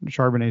about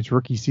Charbonnet's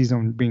rookie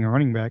season being a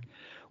running back.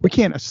 We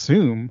can't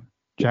assume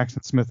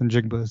Jackson Smith and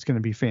Jigba is going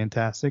to be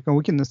fantastic. And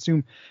we can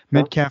assume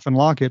Metcalf and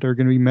Lockett are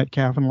going to be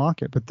Metcalf and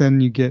Lockett. But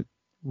then you get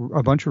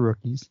a bunch of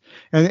rookies.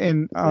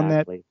 And on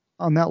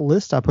that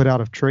list I put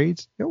out of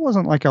trades, it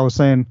wasn't like I was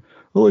saying,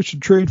 oh, I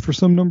should trade for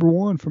some number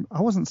 1.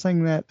 I wasn't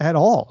saying that at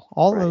all.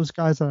 All those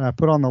guys that I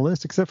put on the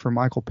list, except for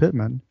Michael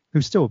Pittman, who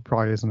still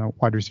probably isn't a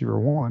wide receiver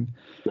 1.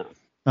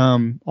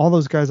 No. All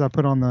those guys I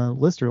put on the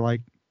list are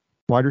like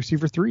wide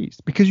receiver 3s,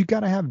 because you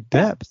got to have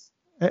depth.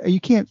 You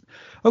can't.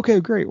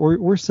 Okay, great.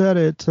 We're set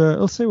at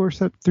let's say we're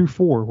set through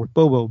 4 with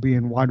Bobo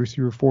being wide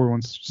receiver 4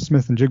 once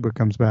Smith and Jigba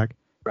comes back.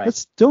 Right. That's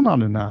still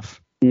not enough.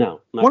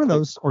 No, one of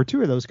those or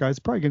 2 of those guys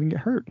probably going to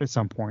get hurt at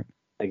some point.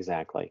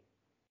 Exactly.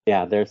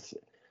 Yeah, there's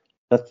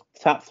the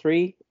top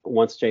 3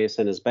 once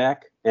JSN is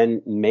back,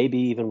 and maybe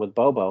even with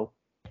Bobo.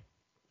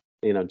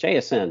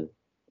 JSN,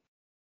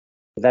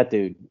 that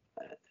dude.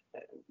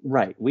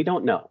 Right. We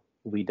don't know.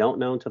 We don't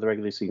know until the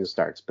regular season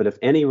starts. But if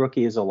any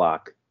rookie is a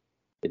lock,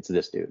 it's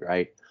this dude,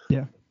 right?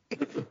 Yeah.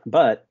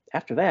 But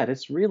after that,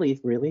 it's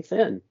really, really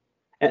thin.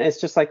 And it's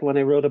just like when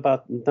I wrote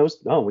about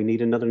those. Oh, we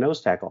need another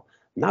nose tackle.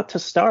 Not to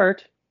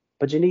start,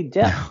 but you need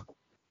depth.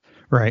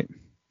 Right.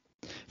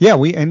 Yeah.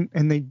 And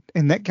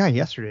that guy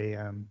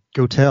yesterday,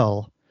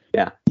 Gotel.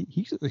 Yeah.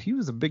 He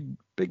was a big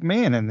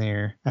man in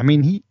there. I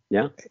mean,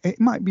 it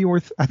might be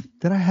worth.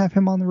 Did I have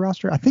him on the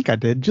roster? I think I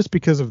did, just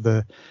because of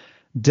the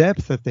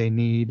depth that they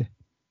need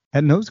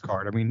at nose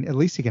guard. I mean, at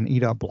least he can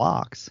eat up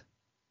blocks.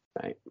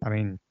 Right. I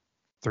mean,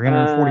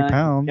 340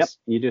 pounds. Yep.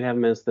 You do have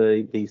him as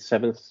the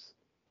 7th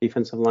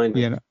defensive lineman.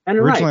 Yeah. And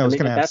originally I was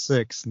going to have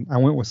 6. And I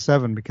went with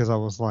 7 because I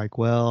was like,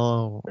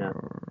 well.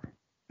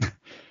 Yeah.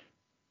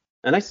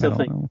 And I still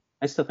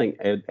think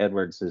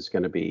Edwards is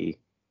going to be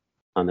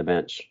on the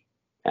bench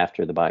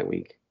after the bye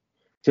week.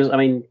 Because, I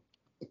mean,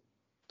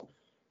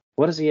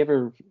 what does he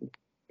ever.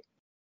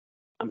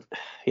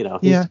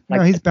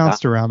 He's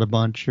bounced around a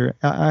bunch.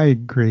 I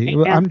agree.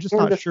 I'm just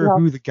not sure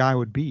who the guy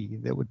would be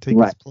that would take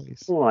his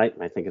place. Well, I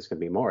think it's going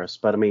to be Morris,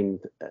 but I mean,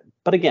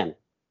 but again,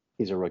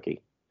 he's a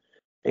rookie,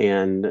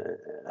 and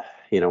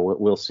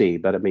we'll see.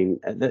 But I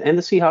mean, and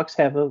the Seahawks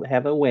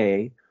have a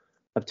way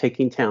of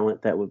taking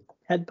talent that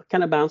had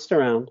kind of bounced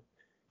around,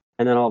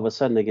 and then all of a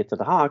sudden they get to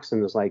the Hawks,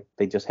 and it's like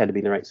they just had to be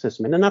in the right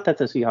system. And not that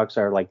the Seahawks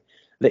are like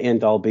the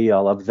end all be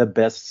all of the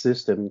best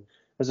system.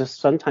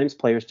 Sometimes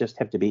players just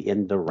have to be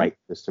in the right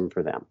system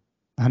for them.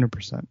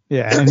 100%.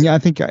 Yeah, and I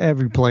think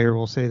every player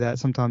will say that.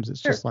 Sometimes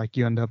it's just like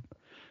you end up,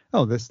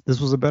 this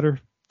was a better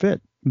fit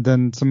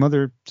than some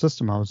other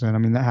system I was in. I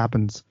mean, that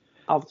happens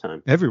all the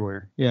time,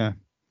 everywhere. Yeah.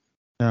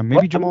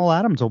 Maybe Jamal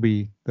Adams will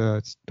be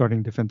the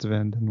starting defensive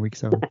end in week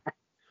 7.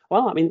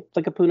 well, I mean,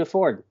 like a Poona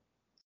Ford.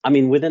 I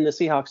mean, within the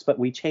Seahawks, but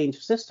we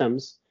changed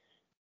systems,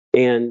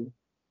 and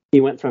he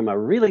went from a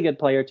really good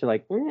player to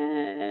like,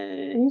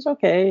 he's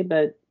okay,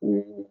 but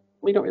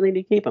we don't really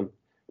need to keep him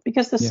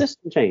because the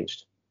system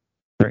changed.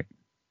 Right.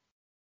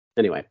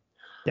 Anyway,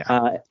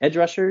 edge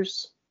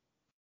rushers.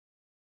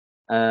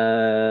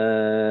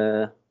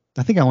 I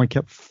think I only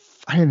kept.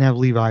 I didn't have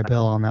Levi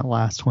Bell on that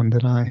last one,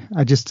 did I?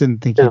 I just didn't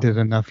think he did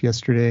enough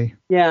yesterday.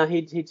 Yeah,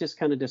 he just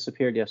kind of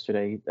disappeared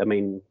yesterday. I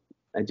mean,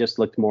 it just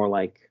looked more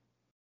like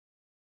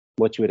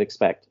what you would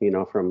expect,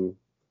 from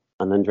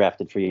an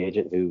undrafted free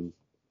agent who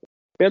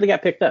barely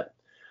got picked up.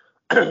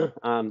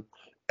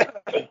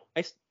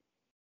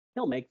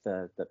 He'll make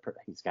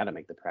he's got to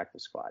make the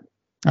practice squad.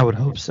 I would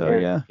hope so,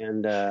 yeah.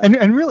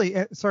 And really,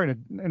 sorry to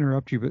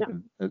interrupt you,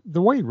 but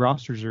the way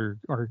rosters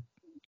are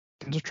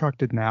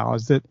constructed now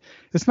is that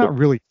it's not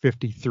really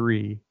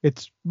 53.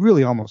 It's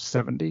really almost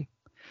 70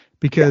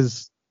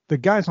 because the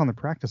guys on the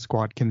practice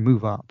squad can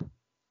move up.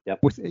 Yep.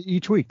 With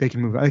each week, they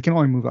can move. They can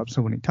only move up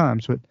so many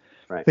times, but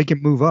they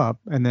can move up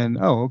and then,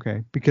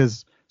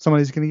 because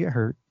somebody's going to get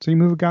hurt. So you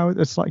move a guy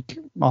it's like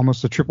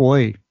almost a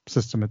AAA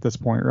system at this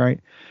point,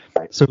 right?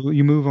 So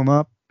you move them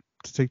up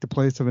to take the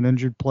place of an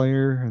injured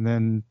player, and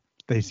then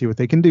they see what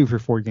they can do for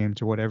 4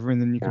 games or whatever,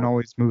 and then you can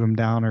always move them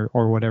down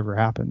or whatever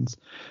happens.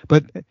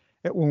 But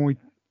when we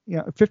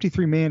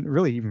 53 man,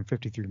 really even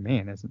 53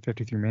 man isn't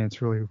 53 man.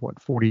 It's really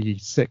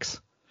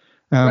 46,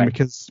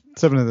 because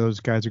 7 of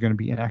those guys are going to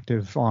be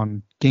inactive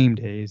on game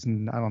days,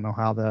 and I don't know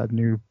how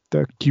the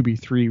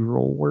QB3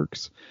 rule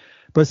works.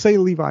 But say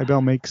Levi Bell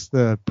makes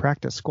the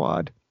practice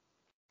squad,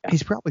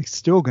 he's probably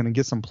still going to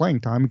get some playing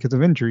time because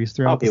of injuries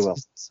throughout the season.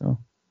 So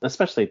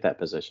especially at that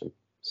position.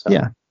 So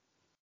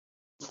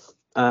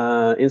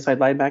inside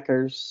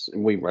linebackers,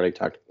 we've already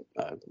talked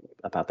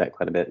about that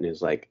quite a bit, and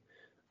it's like,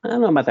 I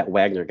don't know about that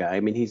Wagner guy. I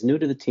mean, he's new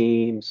to the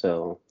team,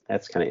 so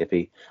that's kind of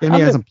iffy. And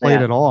he hasn't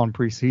played at all in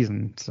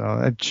preseason, so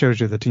that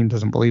shows you the team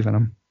doesn't believe in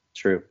him.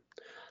 True.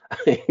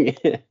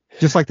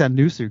 Just like that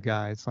Nusu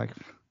guy. It's like,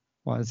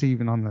 why is he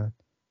even on the...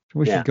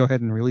 We should go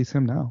ahead and release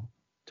him now.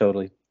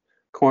 Totally.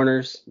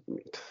 Corners,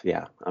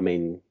 I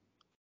mean,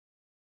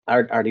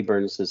 Artie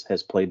Burns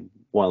has played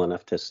well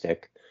enough to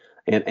stick.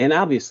 And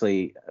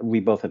obviously, we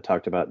both have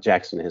talked about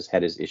Jackson has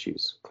had his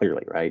issues,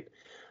 clearly, right?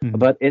 Mm-hmm.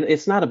 But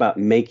it's not about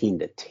making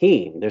the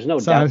team. There's no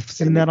doubt. I've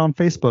seen that on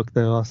Facebook,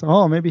 though.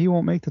 So, maybe he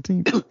won't make the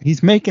team.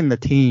 He's making the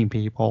team,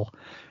 people.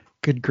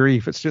 Good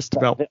grief. It's just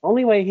about the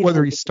only way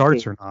whether he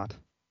starts or not.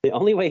 The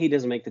only way he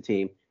doesn't make the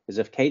team is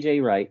if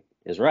KJ Wright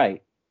is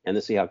right and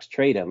the Seahawks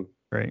trade him.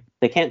 Right.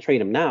 They can't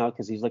trade him now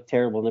because he's looked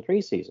terrible in the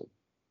preseason.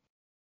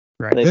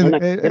 Right.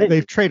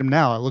 They've traded him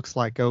now. It looks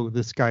like,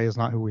 this guy is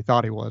not who we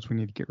thought he was. We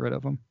need to get rid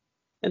of him.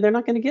 And they're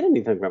not going to get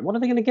anything from him. What are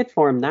they going to get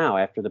for him now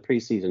after the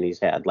preseason he's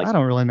had? I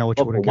don't really know what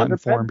you would have gotten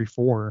for him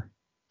before,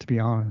 to be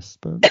honest.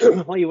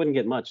 But well, you wouldn't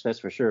get much, that's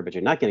for sure. But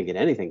you're not going to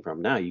get anything from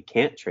him now. You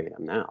can't trade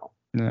him now.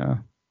 Yeah.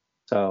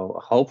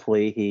 So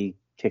hopefully he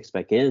kicks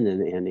back in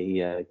and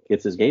he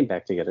gets his game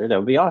back together. That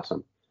would be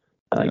awesome.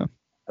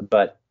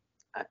 But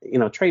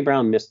Trey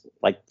Brown missed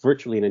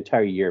virtually an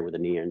entire year with a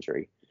knee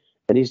injury,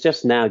 and he's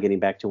just now getting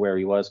back to where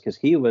he was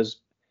because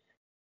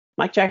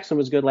Mike Jackson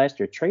was good last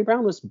year. Trey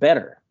Brown was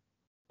better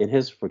in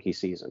his rookie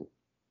season.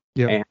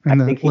 Yeah,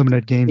 and the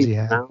limited games he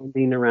had.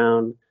 Rounding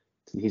around,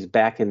 he's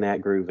back in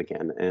that groove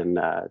again, and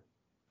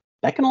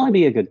that can only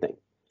be a good thing.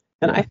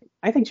 And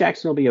I think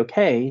Jackson will be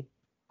okay.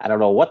 I don't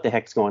know what the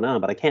heck's going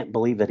on, but I can't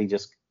believe that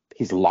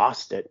he's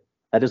lost it.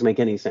 That doesn't make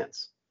any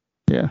sense.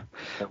 Yeah.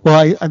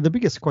 Well, the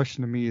biggest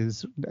question to me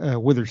is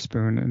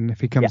Witherspoon, and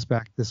if he comes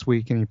back this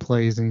week and he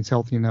plays and he's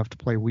healthy enough to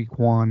play week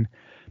 1,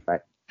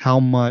 right? How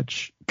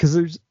much?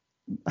 Because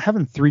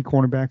having 3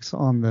 cornerbacks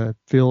on the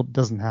field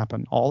doesn't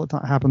happen all the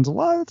time. Happens a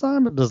lot of the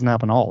time, but it doesn't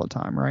happen all the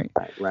time, right?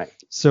 Right.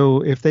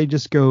 So if they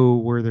just go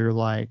where they're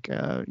like,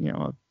 a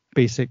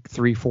basic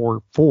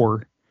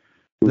 3-4-4,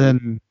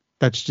 then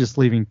that's just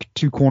leaving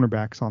 2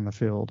 cornerbacks on the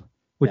field.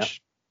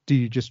 Which do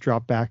you just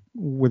drop back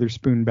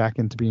Witherspoon back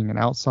into being an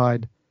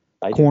outside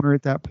corner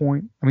at that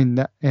point? I mean,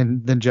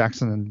 and then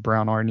Jackson and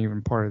Brown aren't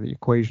even part of the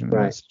equation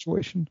in that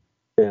situation.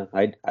 Yeah,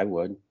 I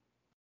would.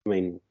 I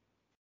mean,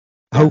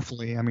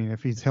 hopefully,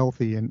 if he's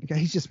healthy, and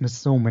he's just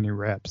missed so many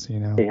reps, He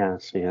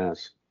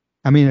has.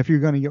 I mean, if you're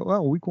going to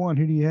go, week 1,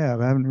 who do you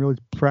have? I haven't really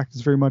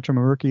practiced very much. I'm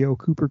a rookie.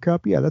 Cooper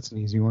Kupp. Yeah, that's an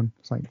easy one.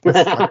 It's like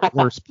that's the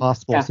worst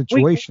possible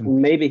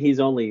situation. Maybe he's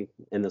only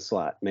in the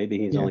slot. Maybe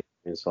he's only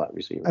in slot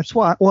receiver. That's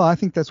why. Well, I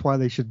think that's why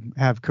they should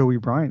have Kobe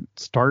Bryant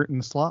start in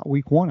the slot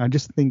week 1. I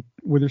just think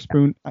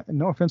Witherspoon.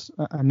 No offense,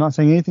 I'm not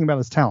saying anything about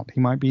his talent. He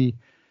might be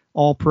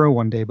all pro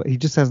one day, but he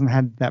just hasn't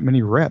had that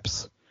many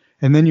reps.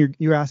 And then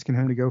you're asking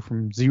him to go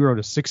from 0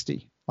 to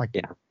 60,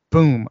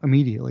 boom,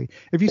 immediately.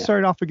 If you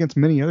started off against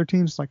many other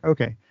teams, it's like,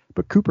 okay,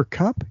 but Cooper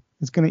Kupp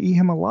is going to eat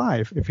him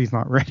alive if he's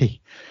not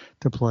ready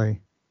to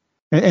play.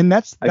 And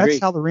that's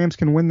how the Rams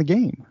can win the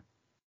game.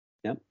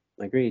 Yep,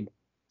 agreed.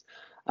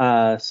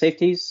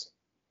 Safeties.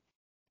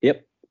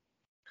 Yep.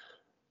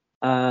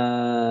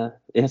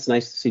 It's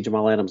nice to see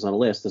Jamal Adams on a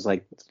list. It's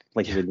like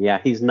you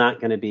said, he's not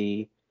going to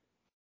be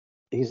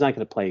he's not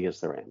going to play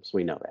against the Rams.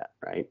 We know that,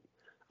 right?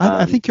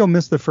 I think he'll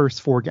miss the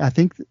first 4. I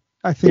think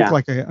Yeah.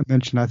 like I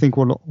mentioned, I think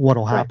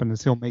what'll happen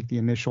is he'll make the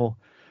initial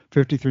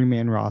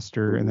 53-man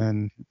roster, and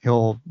then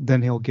he'll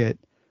get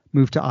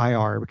moved to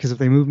IR, because if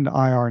they move him to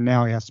IR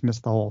now, he has to miss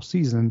the whole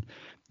season.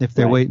 If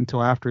they wait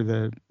until after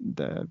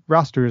the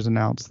roster is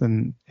announced,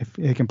 then if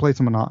he can play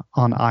someone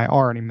on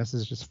IR and he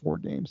misses just 4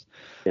 games.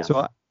 Yeah.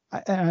 So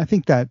I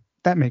think that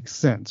makes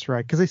sense,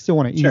 right? Because they still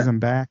want to ease him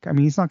back. I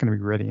mean, he's not going to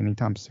be ready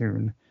anytime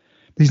soon.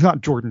 He's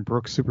not Jordan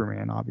Brooks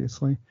Superman,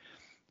 obviously.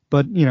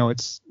 But,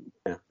 it's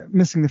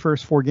missing the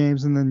first 4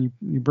 games, and then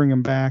you bring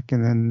him back,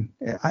 and then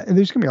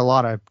there's going to be a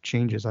lot of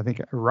changes, I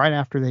think, right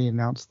after they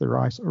announce the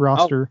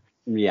roster,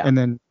 and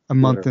then a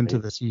month into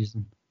the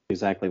season.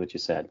 Exactly what you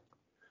said.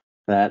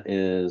 That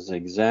is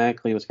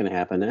exactly what's going to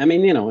happen. I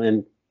mean,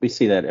 and we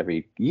see that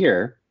every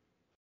year,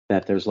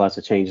 that there's lots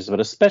of changes, but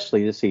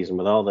especially this season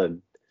with all the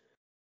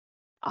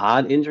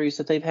odd injuries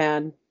that they've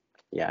had.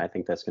 Yeah, I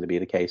think that's going to be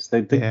the case.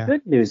 The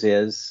good news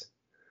is,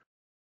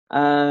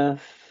 I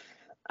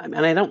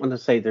don't want to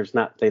say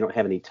they don't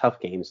have any tough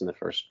games in the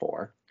first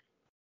 4,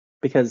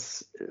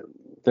 because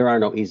there are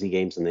no easy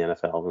games in the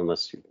NFL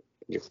unless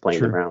you're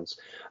playing the Browns.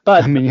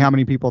 But I mean, how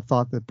many people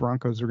thought that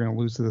Broncos were going to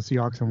lose to the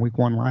Seahawks in Week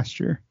 1 last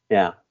year?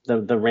 Yeah,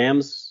 the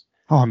Rams.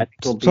 Oh, I'm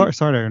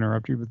sorry to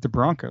interrupt you, but the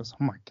Broncos.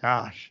 Oh my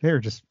gosh, they're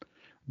just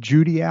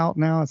Judy out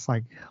now. It's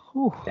like,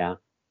 whew. Yeah,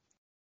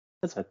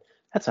 that's going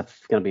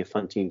to be a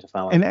fun team to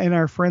follow. And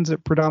our friends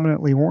at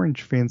Predominantly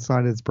Orange fan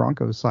sided's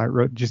Broncos site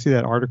wrote. Did you see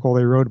that article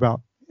they wrote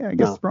about? Yeah, I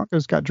guess the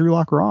Broncos got Drew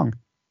Lock wrong.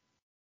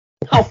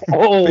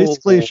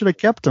 Basically, they should have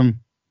kept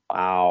him.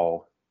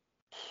 Wow.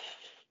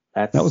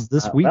 That was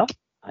this week. Well,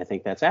 I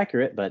think that's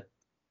accurate, but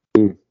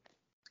it's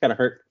got to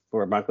hurt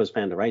for a Broncos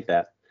fan to write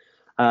that.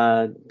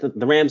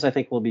 The Rams, I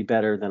think, will be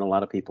better than a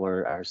lot of people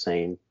are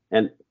saying.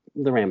 And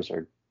the Rams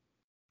are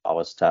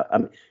always tough. I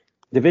mean,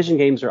 division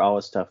games are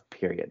always tough,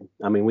 period.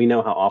 I mean, we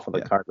know how awful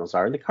the Cardinals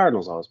are. The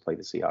Cardinals always play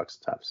the Seahawks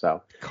tough.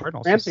 So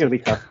Rams are going to be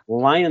tough.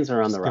 Lions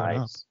are on the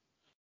rise.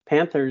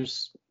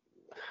 Panthers,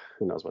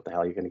 who knows what the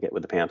hell you're going to get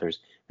with the Panthers.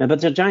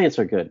 But the Giants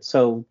are good.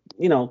 So,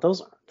 none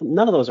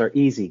of those are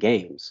easy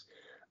games.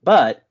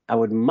 But I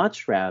would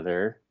much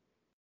rather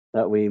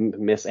that we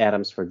miss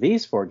Adams for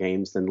these 4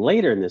 games than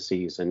later in the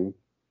season,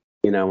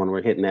 when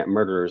we're hitting that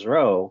murderer's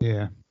row.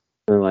 Yeah.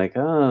 We're like,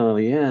 oh,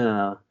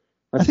 yeah.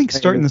 I think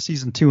starting the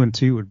season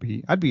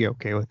 2-2 I'd be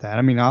okay with that.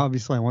 I mean,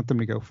 obviously I want them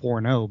to go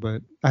 4-0,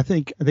 but I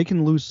think they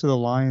can lose to the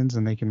Lions,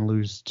 and they can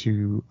lose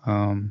to,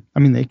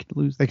 they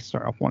can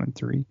start off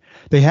 1-3.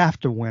 They have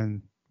to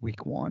win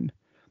Week 1.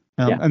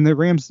 And the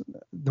Rams,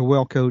 the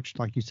well coached,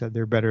 like you said,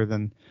 they're better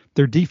than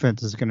their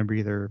defense is going to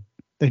be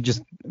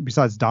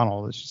besides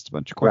Donald, it's just a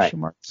bunch of question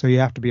marks. So you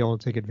have to be able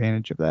to take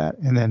advantage of that,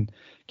 and then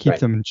keep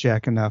them in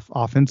check enough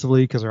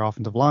offensively, because their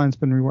offensive line's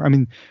been reworked. I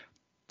mean,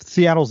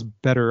 Seattle's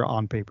better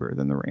on paper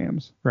than the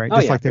Rams, right?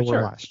 Just like they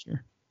were last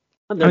year.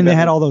 They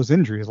had all those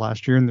injuries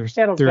last year, and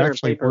they're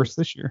actually worse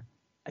this year.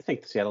 I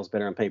think Seattle's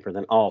better on paper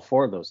than all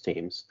 4 of those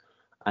teams,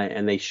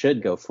 and they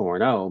should go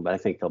 4-0. But I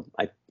think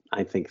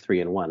I think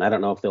 3-1. I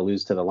don't know if they'll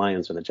lose to the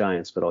Lions or the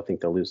Giants, but I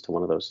think they'll lose to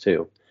one of those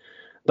 2.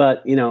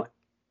 But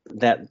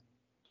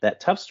that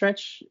tough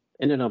stretch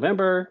into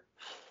November,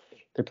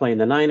 they're playing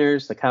the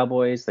Niners, the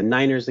Cowboys, the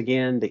Niners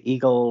again, the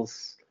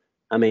Eagles.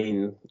 I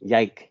mean,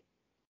 yike.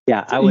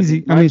 Yeah,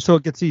 so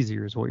it gets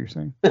easier is what you're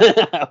saying.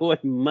 I would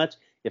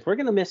if we're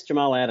going to miss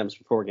Jamal Adams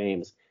for 4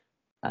 games,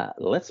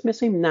 let's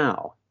miss him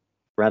now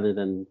rather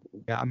than.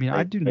 Yeah, I mean,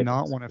 I do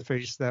not want to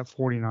face that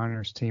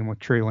 49ers team with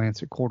Trey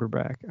Lance at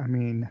quarterback. I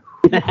mean,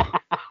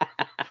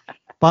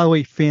 by the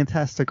way,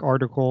 fantastic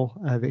article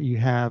that you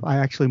have. I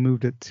actually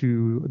moved it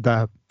to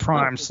the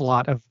prime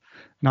slot of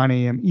 9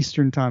 a.m.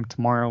 Eastern time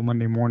tomorrow,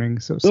 Monday morning.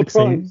 So 6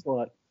 a.m.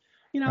 slot.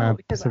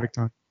 Pacific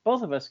time.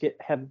 Both of us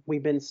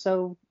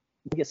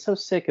we get so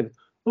sick of,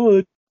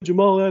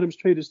 Jamal Adams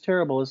trade is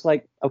terrible. It's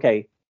like,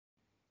 okay,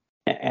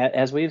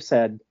 as we've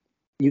said,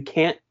 you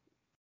can't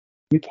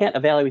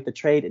evaluate the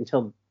trade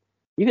until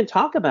you can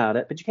talk about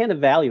it, but you can't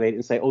evaluate it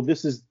and say, oh,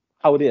 this is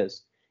how it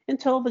is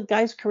until the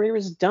guy's career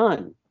is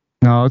done.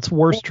 No, it's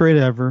worst trade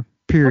ever,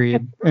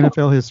 period.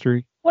 NFL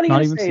history. What are you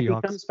going to say if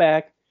he comes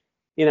back,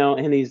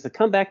 and he's the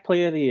comeback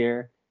player of the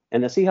year,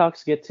 and the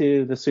Seahawks get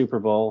to the Super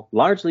Bowl,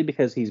 largely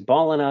because he's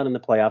balling out in the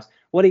playoffs?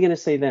 What are you going to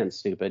say then,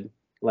 stupid?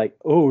 Like,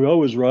 oh, I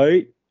was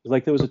right.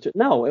 Like there was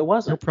no, it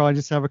wasn't. He'll probably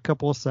just have a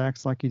couple of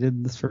sacks like he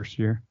did this first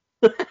year.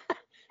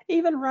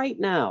 Even right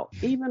now,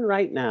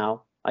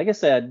 like I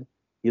said,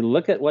 you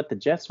look at what the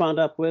Jets wound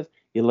up with,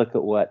 you look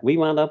at what we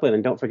wound up with,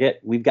 and don't forget,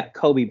 we've got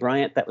Kobe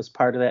Bryant that was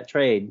part of that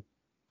trade.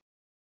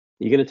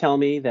 You're going to tell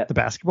me that the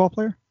basketball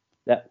player?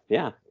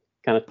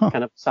 Kind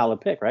of solid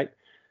pick, right?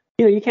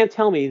 You can't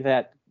tell me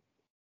that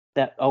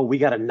we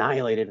got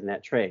annihilated in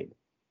that trade.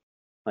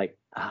 Like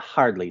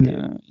hardly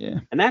do.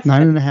 Yeah. And that's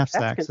 9.5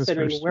 sacks.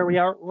 Considering where we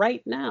are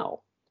right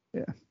now.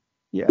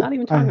 Yeah. Not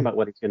even talking about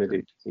what he's going to do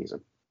this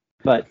season.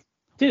 But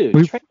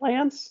dude, Trey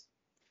Lance,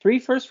 3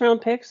 first-round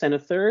picks and a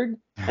third,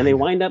 and they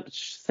wind up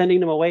sending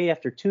him away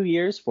after 2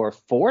 years for a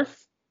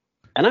 4th.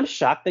 And I'm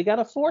shocked they got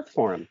a 4th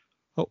for him.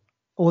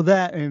 Well,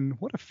 that and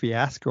what a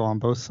fiasco on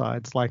both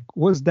sides. Like,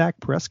 what was Dak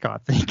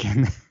Prescott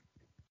thinking?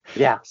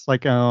 Yeah. It's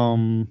like,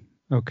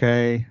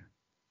 okay.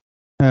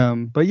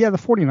 But yeah, the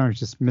 49ers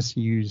just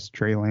misused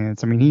Trey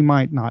Lance. I mean, he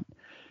might not.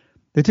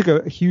 They took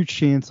a huge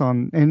chance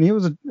on, and it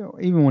was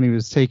even when he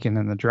was taken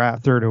in the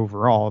draft, third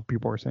overall,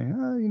 people were saying,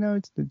 oh,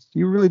 it's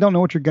you really don't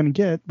know what you're going to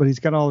get, but he's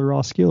got all the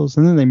raw skills.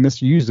 And then they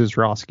misused his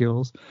raw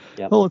skills.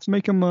 Yep. Oh, let's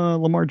make him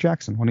Lamar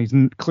Jackson when he's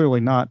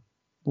clearly not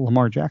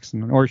Lamar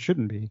Jackson, or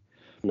shouldn't be.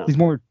 No. He's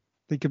more.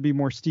 They could be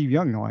more Steve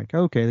Young, like,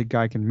 okay, the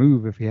guy can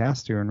move if he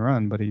has to and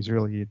run, but he's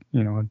really,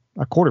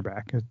 a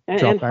quarterback.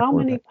 And how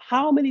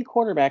many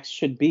quarterbacks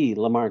should be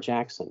Lamar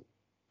Jackson?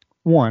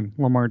 One,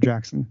 Lamar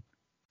Jackson.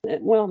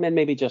 Well, and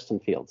maybe Justin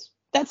Fields.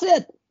 That's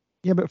it.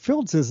 Yeah, but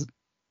Fields is,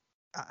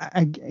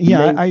 I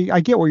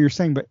get what you're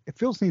saying, but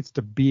Fields needs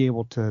to be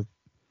able to.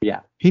 Yeah.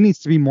 He needs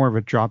to be more of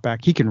a drop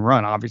back. He can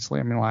run, obviously.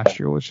 I mean, last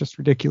year was just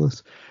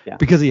ridiculous. Yeah.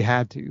 Because he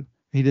had to.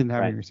 He didn't have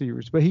right. any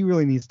receivers, but he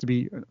really needs to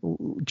be.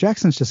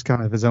 Jackson's just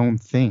kind of his own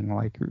thing.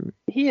 Like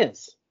he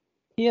is.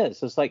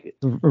 It's like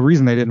a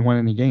reason they didn't win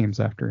any games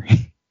after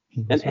he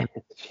was hurt.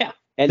 Yeah.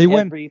 And they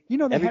went. They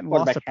hadn't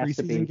lost a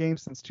preseason game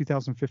since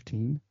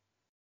 2015.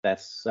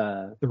 That's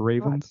the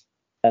Ravens.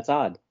 Odd. That's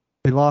odd.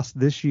 They lost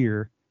this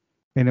year,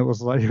 and it was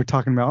like they were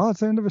talking about, it's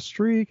the end of a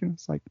streak, and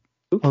it's like,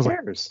 who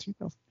cares?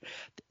 Like,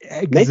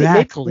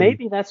 exactly.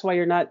 Maybe that's why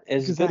you're not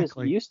as good as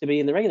you used to be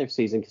in the regular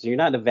season, because you're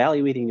not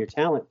evaluating your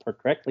talent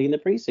correctly in the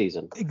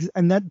preseason.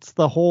 And that's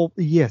the whole,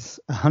 yes,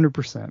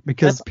 100%.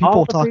 Because that's people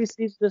all talk. The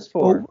preseason is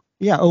for.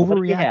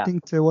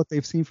 Overreacting to what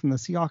they've seen from the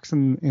Seahawks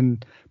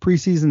in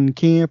preseason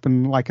camp,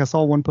 and like I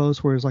saw one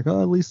post where it's like,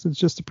 oh, at least it's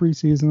just a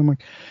preseason. I'm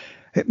like,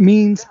 it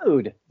means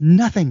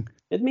nothing.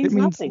 It means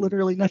nothing.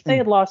 Literally nothing. If they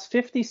had lost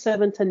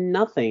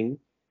 57-0,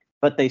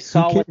 but they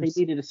saw what they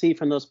needed to see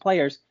from those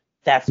players.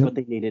 That's what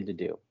they needed to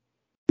do.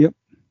 Yep.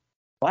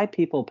 Why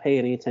people pay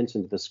any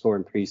attention to the score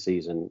in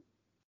preseason?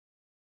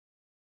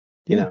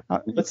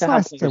 It's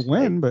nice to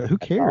win, but who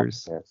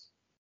cares?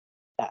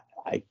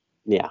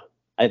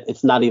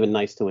 It's not even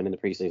nice to win in the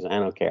preseason. I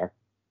don't care.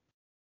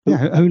 Yeah,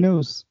 who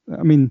knows?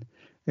 I mean,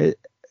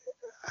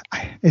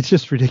 it's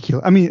just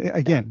ridiculous. I mean,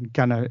 again,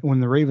 kind of when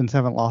the Ravens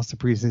haven't lost a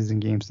preseason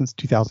game since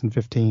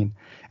 2015,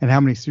 and how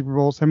many Super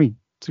Bowls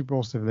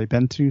have they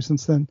been to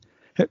since then?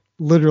 It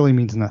literally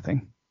means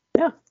nothing.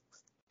 Yeah.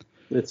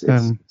 It's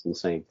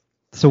insane.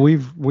 So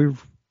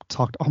we've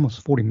talked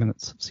almost 40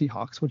 minutes of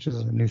Seahawks, which is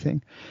a new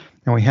thing,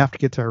 and we have to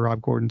get to our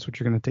Rob Gordons, which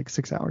are going to take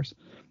 6 hours.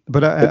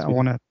 But I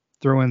want to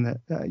throw in that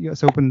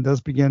U.S. Open does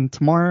begin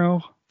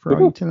tomorrow for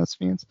all you tennis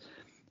fans.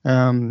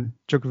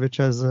 Djokovic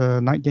has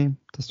a night game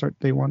to start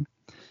day one.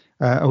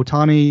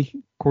 Ohtani,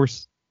 of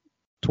course,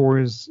 tore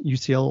his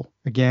UCL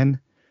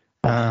again.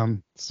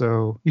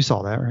 So you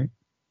saw that, right?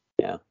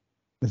 Yeah.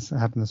 This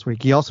happened this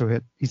week.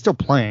 He's still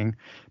playing,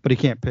 but he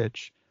can't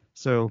pitch.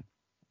 So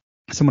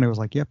somebody was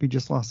like, yep, he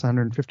just lost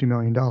 $150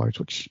 million,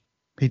 which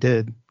he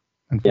did,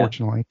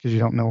 unfortunately, because you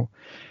don't know.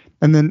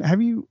 And then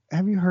have you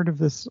heard of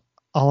this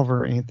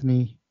Oliver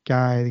Anthony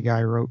guy? The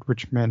guy who wrote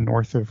Rich Men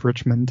North of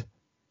Richmond.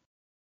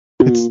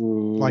 It's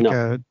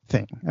a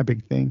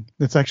big thing.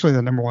 It's actually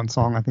the number one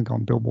song, I think,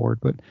 on Billboard,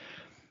 but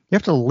you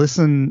have to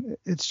listen.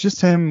 It's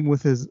just him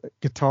with his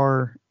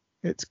guitar.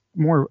 It's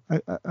more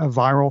a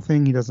viral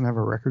thing. He doesn't have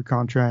a record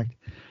contract.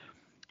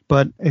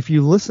 But if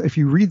you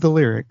read the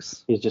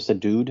lyrics, he's just a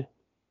dude.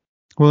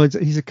 Well,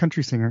 he's a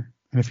country singer,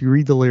 and if you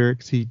read the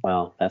lyrics,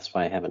 well, that's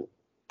why I haven't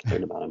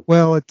heard about him.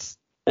 Well,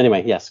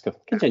 anyway. Yes, go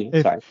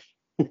continue. Sorry.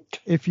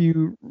 If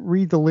you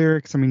read the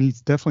lyrics, I mean, he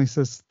definitely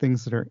says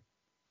things that are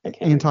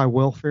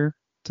anti-welfare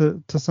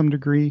to some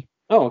degree.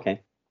 Oh, okay.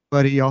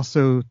 But he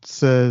also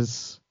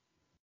says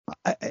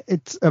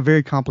it's a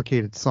very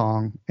complicated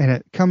song, and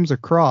it comes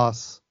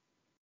across.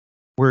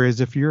 Whereas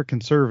if you're a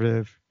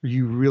conservative,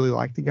 you really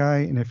like the guy,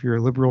 and if you're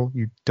a liberal,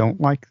 you don't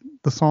like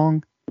the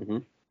song. Mm-hmm.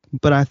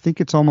 But I think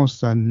it's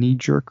almost a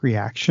knee-jerk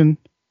reaction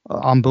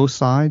on both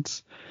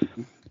sides.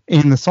 Mm-hmm.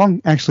 And the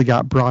song actually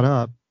got brought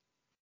up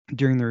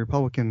during the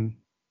Republican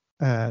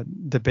candidate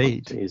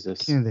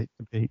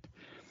debate.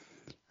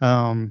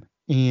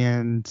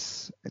 And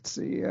let's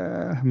see,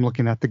 I'm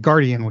looking at The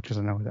Guardian, which is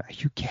another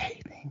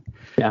UK thing.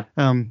 Yeah.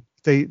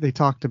 They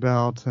talked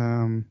about.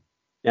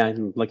 Yeah,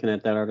 I'm looking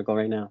at that article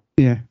right now.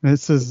 Yeah, and it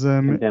says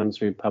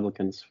condemns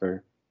Republicans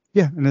for.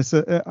 Yeah, and it's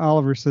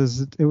Oliver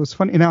says it was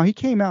funny. Now he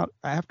came out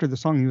after the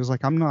song. He was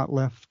like, "I'm not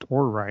left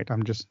or right.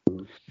 I'm just."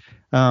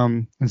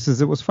 And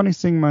says it was funny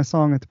singing my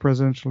song at the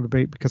presidential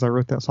debate because I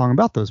wrote that song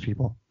about those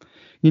people.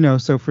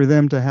 So for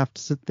them to have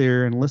to sit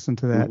there and listen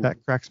to that,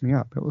 that cracks me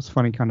up. It was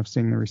funny kind of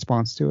seeing the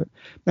response to it.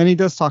 And he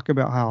does talk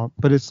about how,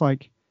 but it's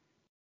like,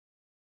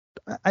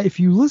 if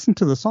you listen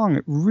to the song,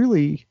 it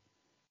really,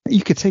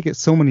 you could take it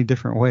so many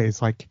different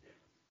ways. Like,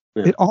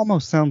 it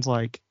almost sounds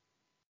like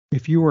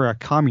if you were a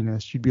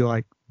communist, you'd be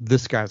like,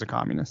 this guy's a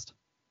communist.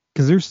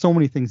 Because there's so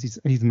many things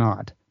he's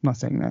not. I'm not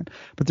saying that.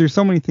 But there's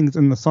so many things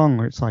in the song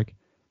where it's like,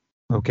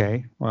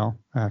 okay, well,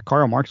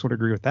 Karl Marx would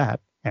agree with that,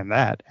 and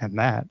that, and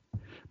that.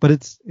 But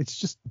it's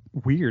just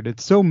weird.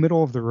 It's so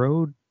middle of the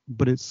road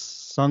but it's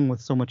sung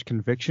with so much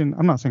conviction.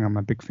 I'm not saying I'm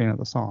a big fan of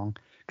the song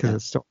because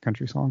it's still a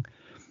country song,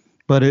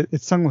 but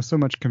it's sung with so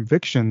much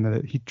conviction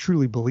that he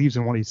truly believes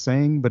in what he's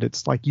saying. But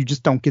it's like you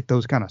just don't get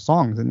those kind of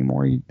songs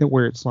anymore,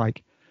 where it's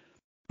like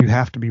you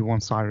have to be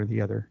one side or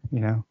the other, you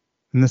know.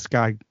 And this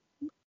guy,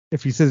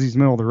 if he says he's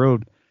middle of the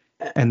road,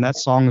 and that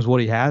song is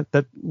what he has,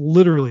 that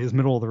literally is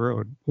middle of the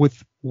road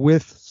with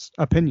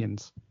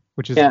opinions,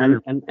 which is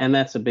and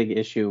that's a big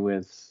issue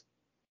with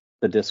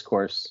the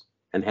discourse,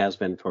 and has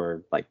been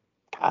for like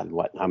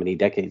how many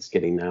decades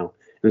getting now,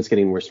 and it's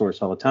getting worse and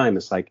worse all the time.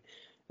 It's like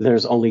there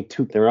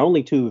are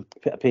only two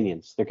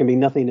opinions. There can be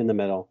nothing in the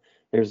middle.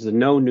 There's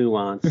no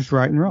nuance. It's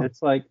right and wrong.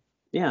 It's like,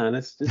 yeah, and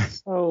it's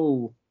just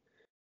so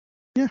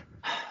yeah.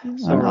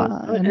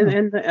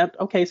 So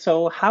okay,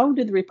 so how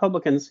did the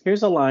Republicans?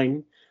 Here's a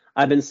line.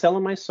 I've been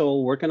selling my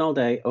soul, working all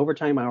day,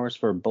 overtime hours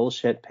for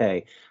bullshit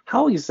pay.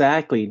 How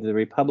exactly do the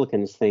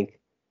Republicans think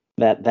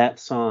that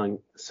song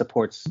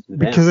supports them?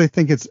 Because I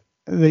think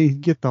they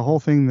get the whole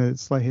thing that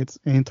it's like it's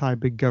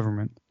anti-big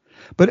government.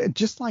 But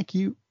just like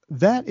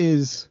that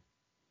is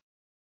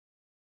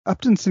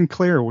Upton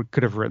Sinclair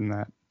could have written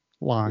that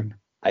line.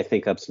 I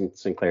think Upton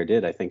Sinclair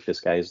did. I think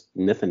this guy's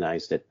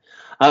mythanized it.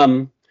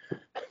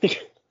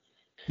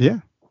 Yeah.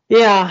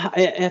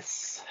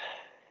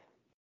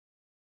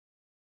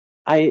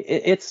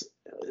 It's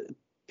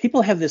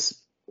people have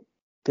this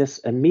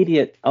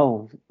immediate,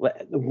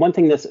 one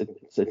thing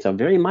it's a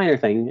very minor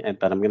thing,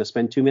 but I'm going to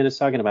spend 2 minutes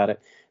talking about it.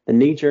 The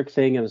knee-jerk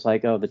thing, it was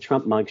like, the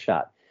Trump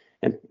mugshot.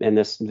 And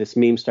this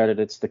meme started,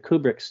 it's the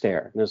Kubrick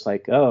stare. And it's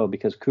like,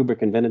 because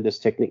Kubrick invented this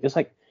technique. It's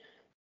like,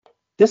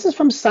 this is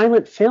from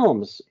silent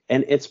films,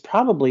 and it's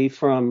probably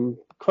from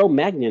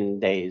Cro-Magnon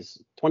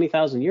days,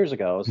 20,000 years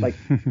ago. It's like,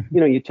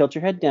 you tilt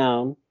your head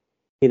down,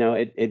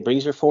 it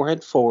brings your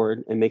forehead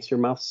forward and makes your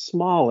mouth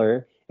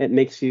smaller. It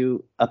makes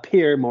you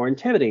appear more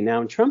intimidating.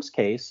 Now, in Trump's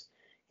case,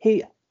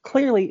 he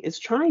clearly is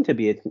trying to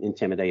be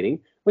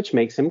intimidating, which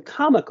makes him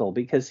comical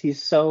because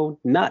he's so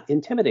not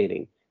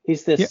intimidating.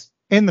 He's this.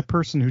 Yeah, and the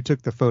person who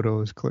took the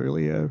photo is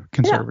clearly a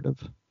conservative.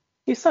 Yeah.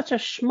 He's such a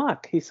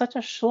schmuck. He's such a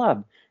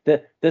schlub.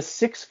 The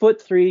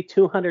 6'3",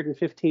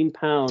 215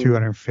 pound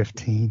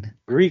 215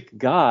 Greek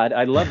god.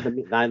 I love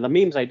the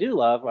memes. I do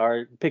love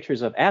are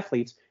pictures of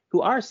athletes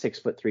who are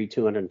 6'3",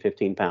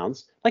 215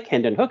 pounds, like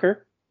Hendon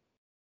Hooker.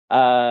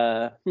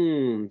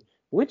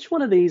 Which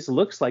one of these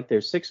looks like they're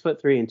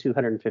 6'3" and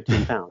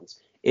 215 pounds?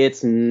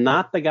 It's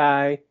not the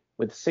guy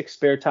with 6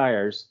 spare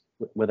tires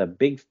with a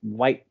big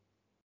white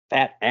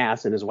fat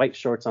ass and his white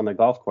shorts on the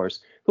golf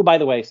course, who, by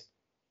the way,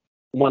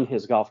 won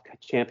his golf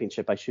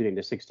championship by shooting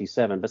to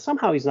 67, but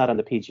somehow he's not on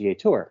the PGA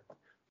Tour.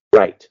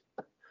 Right.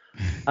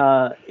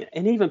 And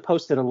he even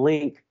posted a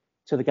link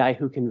to the guy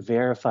who can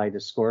verify the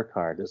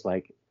scorecard. It's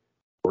like,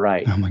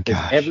 right. Oh my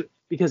gosh.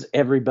 Because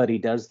everybody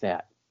does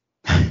that.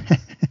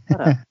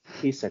 What a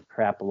piece of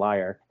crap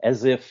liar,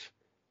 as if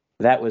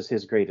that was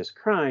his greatest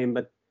crime.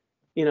 But,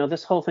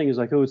 this whole thing is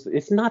like,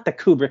 it's not the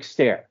Kubrick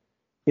stare.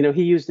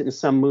 He used it in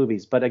some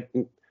movies, but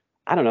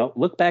I don't know.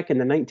 Look back in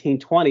the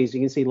 1920s, you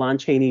can see Lon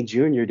Chaney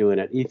Jr. doing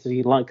it. You can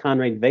see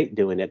Conrad Veidt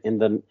doing it in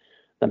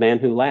The Man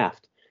Who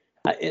Laughed.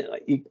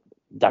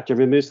 Dr.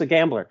 Vermoose the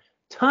Gambler.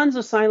 Tons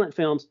of silent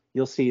films,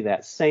 you'll see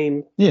that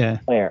same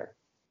flair.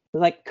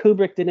 Like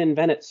Kubrick didn't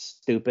invent it,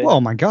 stupid. Oh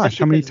my gosh,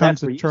 how many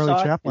times did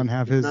Charlie Chaplin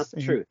have his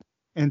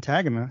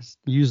antagonist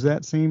use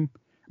that same?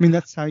 I mean,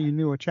 that's how you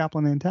knew a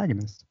Chaplin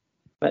antagonist.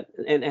 But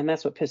and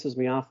that's what pisses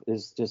me off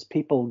is just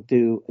people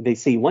they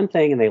see one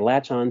thing and they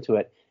latch on to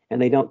it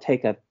and they don't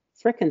take a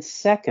frickin'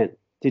 second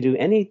to do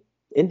any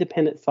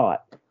independent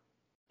thought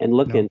and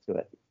look into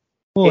it.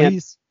 Well,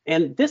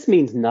 and this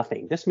means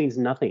nothing.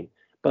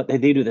 But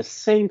they do the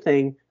same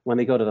thing when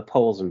they go to the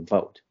polls and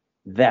vote.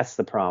 That's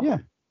the problem. Yeah.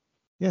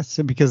 Yes,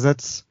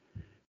 because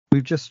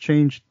we've just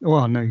changed.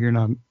 Well, no, you're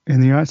not in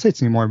the United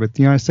States anymore, but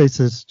the United States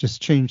has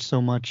just changed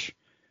so much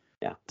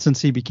since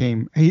he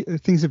became.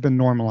 Things have been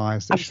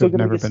normalized that should have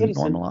never been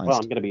normalized. Well,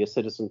 I'm going to be a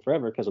citizen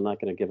forever because I'm not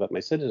going to give up my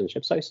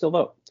citizenship, so I still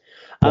vote.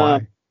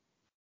 Why?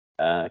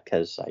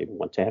 Because I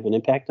want to have an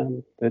impact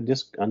on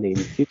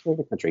the future of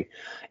the country.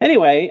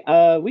 Anyway,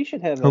 we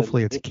should have.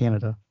 Hopefully, it's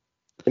Canada.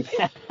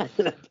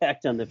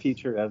 Impact on the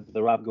future of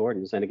the Rob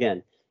Gordons, and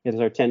again, it is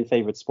our 10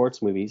 favorite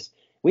sports movies.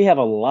 We have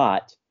a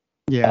lot.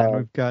 Yeah,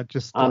 we've got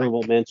just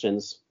honorable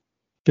mentions.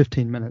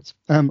 15 minutes.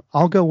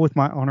 I'll go with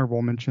my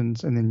honorable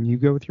mentions, and then you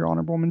go with your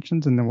honorable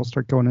mentions, and then we'll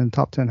start going in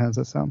top 10. How's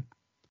that sound?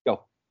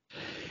 Go.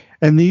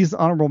 And these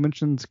honorable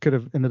mentions could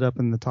have ended up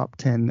in the top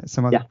 10 at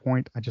some other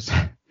point. I just,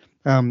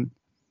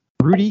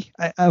 Rudy.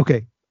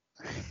 Okay.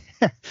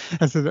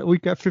 I said that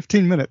we've got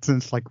 15 minutes,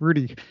 and it's like,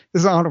 Rudy,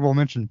 this is an honorable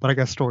mention, but I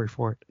got a story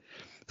for it.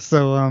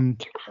 So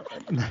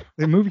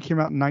the movie came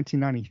out in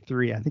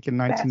 1993. I think in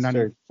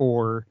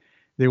 1994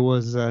 there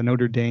was a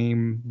Notre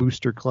Dame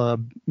Booster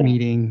Club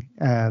meeting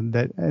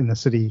that in the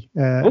city.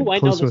 I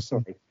know the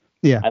story.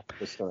 Yeah. I know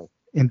the story.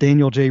 And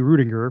Daniel J.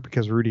 Rudiger,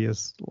 because Rudy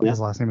his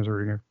last name is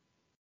Rudiger,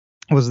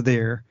 was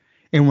there.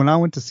 And when I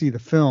went to see the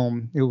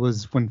film, it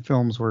was when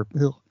films were,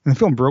 and the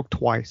film broke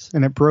twice,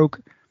 and it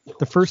broke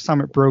The first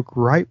time it broke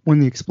right when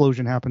the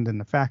explosion happened in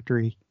the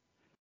factory,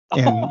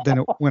 and then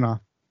it went off.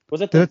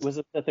 Was it at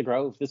the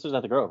Grove? This was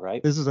at the Grove,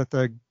 right? This was at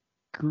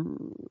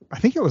I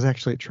think it was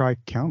actually at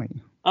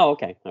Tri-County. Oh,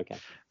 okay.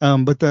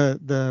 But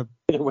the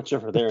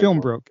whichever the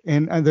film broke,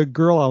 and the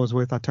girl I was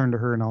with, I turned to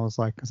her and I was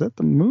like, "Is that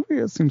the movie?"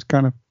 It seems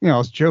kind of, I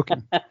was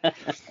joking.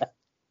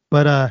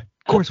 But of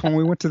course, when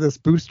we went to this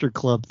booster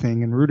club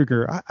thing in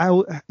Rudiger, I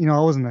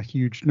wasn't a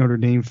huge Notre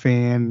Dame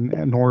fan,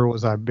 nor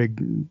was I a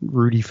big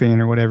Rudy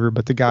fan or whatever.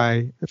 But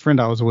the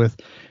friend I was with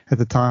at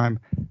the time,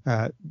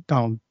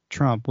 Donald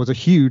Trump, was a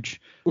huge.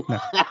 No,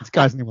 this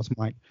guy's name was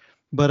Mike.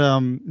 But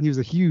he was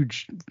a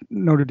huge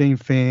Notre Dame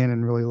fan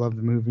and really loved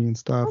the movie and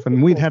stuff.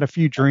 And we'd had a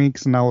few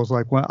drinks, and I was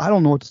like, well, I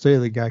don't know what to say to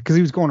the guy, because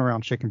he was going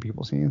around shaking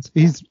people's hands.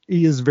 He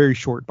is very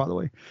short, by the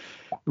way.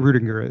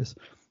 Rudiger is.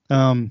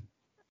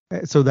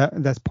 So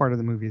that's part of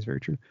the movie is very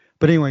true.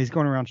 But anyway, he's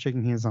going around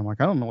shaking hands. I'm like,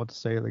 I don't know what to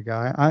say to the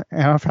guy.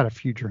 And I've had a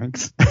few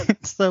drinks.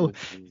 So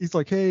he's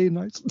like, hey,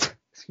 nice.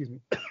 Excuse me.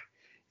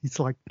 He's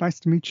like,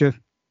 nice to meet you.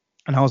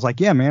 And I was like,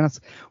 yeah, man.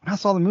 When I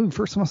saw the movie,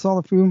 first time I saw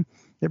the film,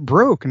 it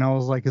broke. And I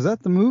was like, is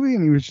that the movie?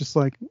 And he was just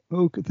like,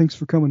 oh, thanks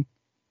for coming.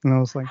 And I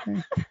was like,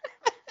 hey.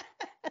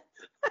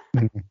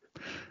 Anyway.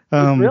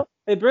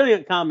 A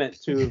brilliant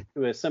comment to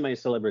a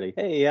semi-celebrity.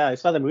 Hey, yeah, I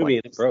saw the movie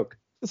and it broke.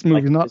 This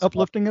movie's not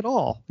uplifting at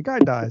all. The guy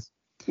dies.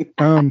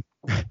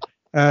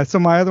 So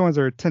my other ones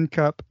are Tin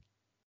Cup.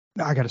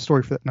 I got a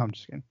story for that. No, I'm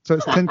just kidding. So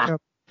it's Tin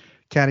Cup,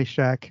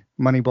 Caddyshack,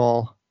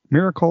 Moneyball,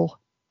 Miracle,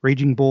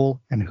 Raging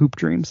Bull, and Hoop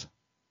Dreams.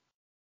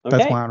 Okay.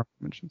 That's my honorable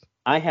mentions.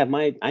 I have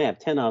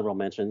 10 honorable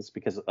mentions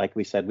because, like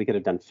we said, we could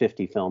have done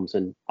 50 films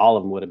and all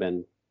of them would have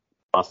been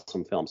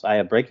awesome films. I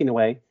have Breaking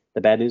Away,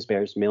 The Bad News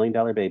Bears, $1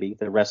 Million Baby,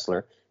 The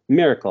Wrestler,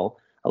 Miracle,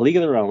 A League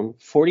of Their Own,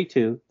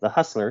 42, The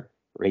Hustler,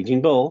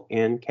 Raging Bull,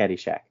 and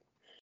Caddyshack.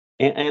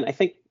 And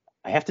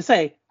I have to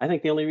say, I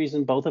think the only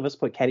reason both of us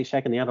put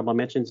Caddyshack in the honorable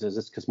mentions is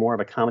it's because more of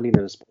a comedy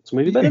than a sports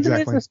movie, but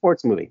exactly. It is a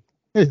sports movie.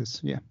 It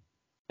is, yeah.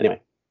 Anyway.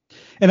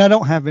 And I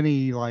don't have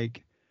any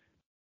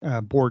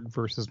Borg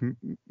versus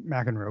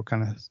McEnroe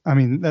kind of. I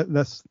mean,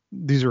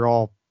 these are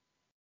all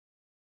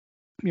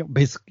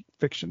basic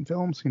fiction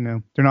films.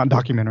 They're not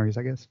documentaries,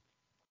 I guess.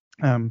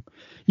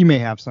 You may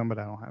have some, but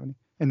I don't have any.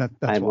 And that's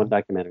I have one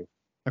documentary.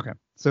 Okay,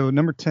 so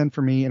number 10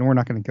 for me, and we're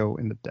not going to go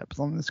into depth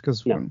on this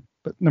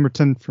but number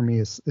 10 for me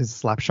is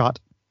Slapshot,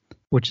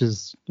 which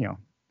is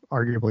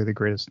arguably the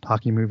greatest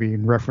hockey movie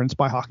and referenced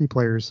by hockey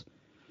players,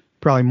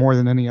 probably more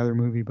than any other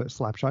movie. But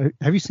Slapshot,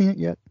 have you seen it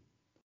yet?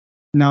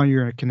 Now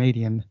you're a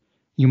Canadian.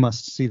 You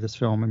must see this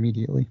film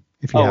immediately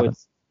if you haven't.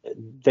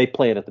 They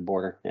play it at the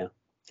border, yeah.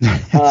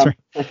 Right.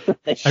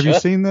 Have you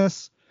seen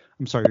this?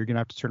 I'm sorry, you're going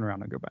to have to turn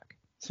around and go back.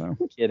 So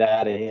get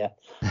out of here.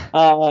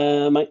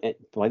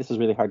 Boy, this is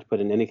really hard to put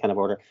in any kind of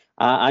order.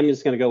 I'm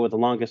just going to go with The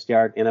Longest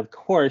Yard. And, of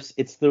course,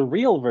 it's the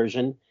real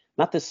version,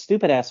 not the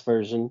stupid-ass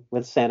version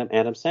with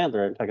Adam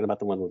Sandler. I'm talking about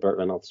the one with Burt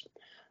Reynolds.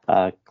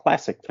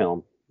 Classic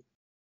film,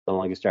 The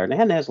Longest Yard. And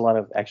it has a lot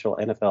of actual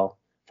NFL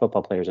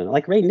football players in it,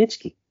 like Ray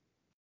Nitschke.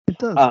 It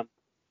does.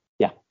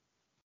 Yeah.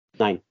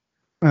 9.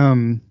 I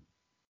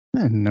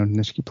didn't know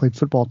Nitschke played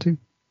football, too.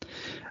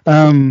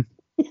 That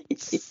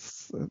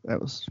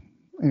was...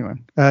 Anyway,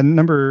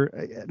 number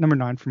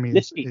 9 for me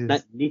is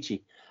not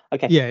Nietzsche.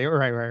 Okay. Yeah,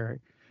 right.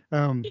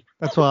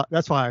 That's why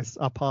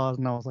I paused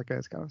and I was like,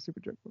 it's kind of a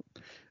stupid joke.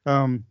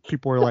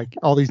 People were like,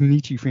 all these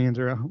Nietzsche fans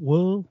are,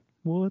 well,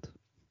 what?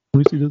 At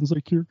least he doesn't say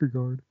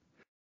Kierkegaard.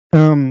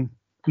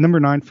 Number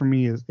 9 for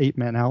me is 8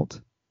 Men Out.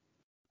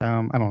 I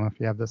don't know if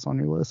you have this on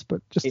your list,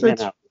 but just 8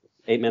 Men Out.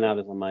 8 Men Out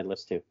is on my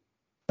list too.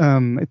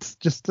 It's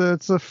just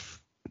it's a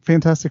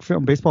fantastic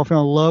film, baseball film.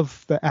 I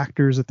love the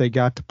actors that they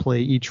got to play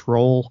each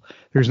role.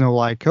 There's no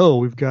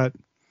we've got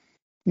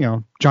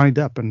Johnny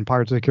Depp and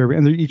Pirates of the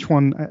Caribbean, and each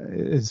one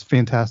is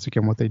fantastic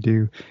in what they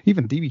do.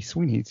 Even D.B.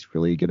 Sweeney's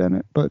really good in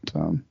it. But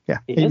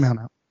 8 Men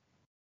Out.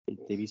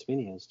 D.B.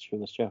 Sweeney is true.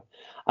 That's true.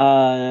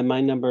 My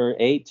number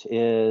 8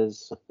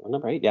 is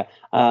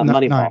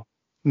Moneyball.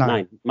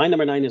 9. My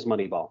number 9 is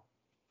Moneyball.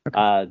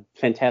 Okay.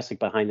 Fantastic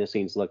behind the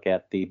scenes look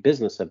at the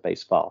business of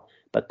baseball,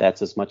 but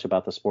that's as much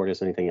about the sport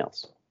as anything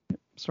else.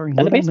 Starring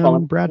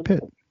little-known Brad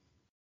Pitt.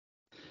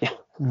 Yeah,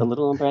 the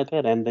little-known Brad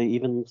Pitt and the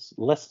even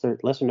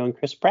lesser-known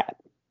Chris Pratt.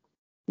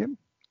 Yep,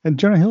 and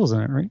Jonah Hill's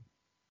in it, right?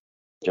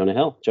 Jonah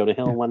Hill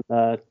won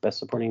Best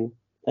Supporting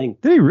thing.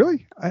 Did he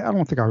really? I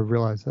don't think I would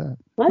realize that.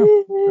 I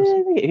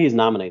think he's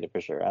nominated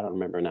for sure. I don't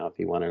remember now if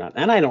he won or not,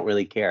 and I don't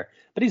really care.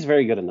 But he's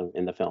very good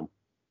in the film.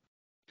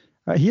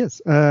 He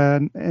is.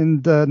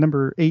 And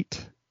number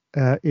 8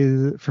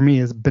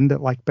 is Bend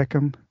It Like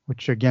Beckham,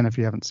 which again, if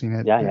you haven't seen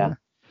it, yeah.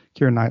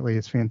 Keira Knightley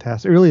is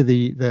fantastic. Really,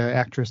 the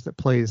actress that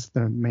plays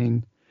the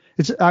main.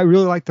 I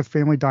really like the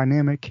family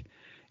dynamic,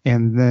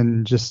 and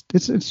then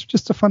it's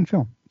just a fun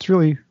film. It's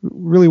really,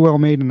 really well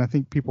made, and I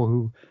think people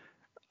who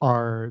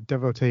are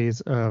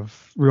devotees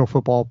of real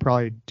football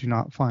probably do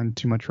not find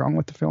too much wrong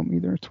with the film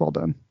either. It's well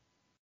done.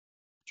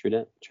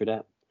 True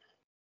that.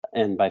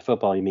 And by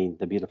football, you mean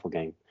the beautiful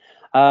game.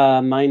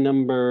 My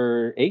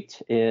number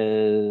 8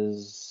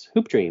 is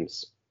Hoop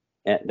Dreams.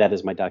 that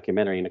is my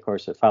documentary. And of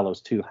course, it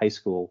follows two high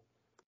school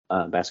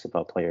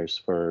basketball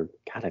players for,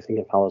 God, I think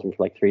it follows them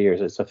for like 3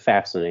 years. It's a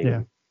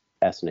fascinating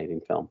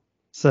film.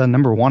 It's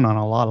number one on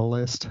a lot of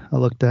lists I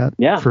looked at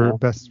for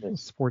best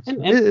sports.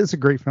 And it's a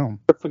great film.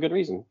 For good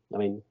reason. I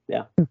mean,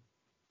 yeah.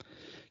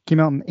 Came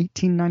out in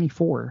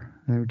 1894.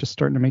 They were just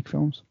starting to make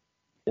films.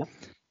 Yeah.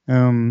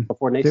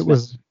 Before Nate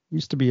Smith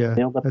used to be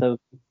nailed up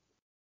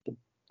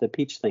the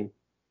peach thing.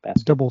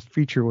 Double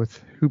feature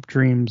with Hoop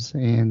Dreams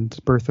and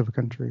Birth of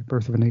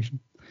a Nation.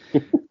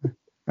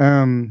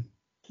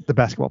 The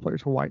basketball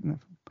players were white in that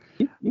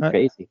film. You're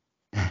crazy.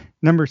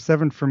 Number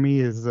 7 for me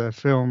is a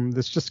film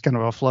that's just kind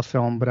of a fluff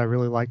film, but I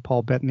really like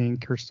Paul Bettany and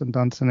Kirsten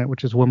Dunst in it,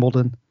 which is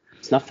Wimbledon.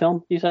 Snuff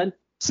film, you said?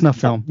 Snuff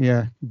film,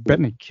 yeah.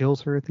 Bettany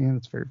kills her at the end.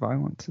 It's very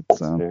violent. It's,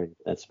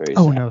 that's very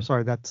Oh sad. no,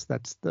 sorry, that's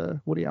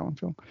the Woody Allen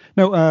film.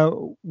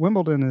 No,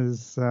 Wimbledon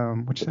is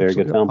which is a very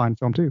actually good film. A fine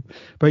film too.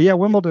 But yeah,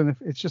 Wimbledon,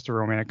 it's just a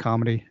romantic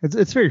comedy.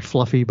 It's very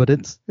fluffy, but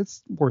it's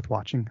worth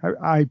watching.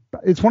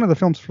 It's one of the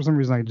films for some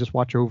reason I just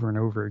watch over and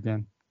over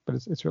again. But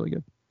it's really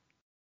good.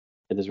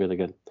 It is really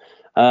good.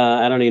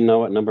 I don't even know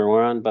what number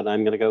we're on, but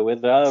I'm gonna go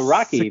with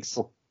Rocky. 6.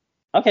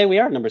 Okay, we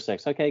are number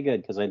 6. Okay,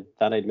 good, because I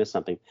thought I'd missed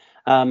something.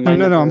 No,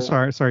 I'm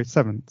sorry.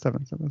 7.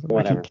 Whatever.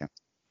 I can't count.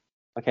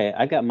 Okay,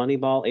 I've got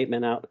Moneyball, 8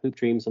 Men Out, Hoop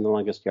Dreams, and The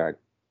Longest Yard.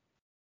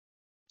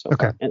 So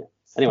okay.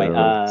 Anyway,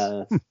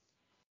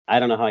 I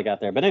don't know how I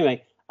got there, but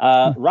anyway,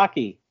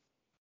 Rocky,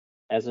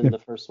 as in the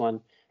first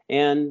one,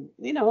 and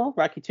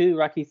Rocky 2,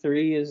 Rocky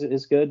 3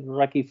 is good.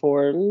 Rocky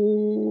 4,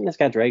 it's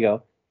got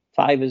Drago.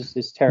 5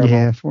 is terrible.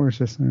 Yeah, 4 is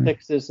just.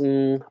 6 is,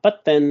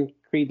 but then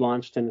Creed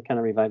launched and kind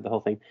of revived the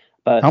whole thing.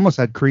 But I almost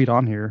had Creed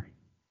on here.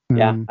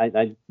 Yeah,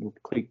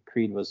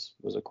 Creed was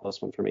a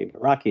close one for me. But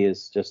Rocky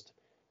is just,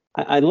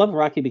 I love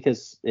Rocky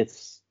because it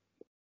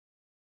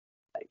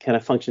kind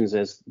of functions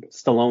as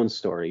Stallone's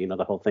story.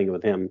 The whole thing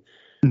with him.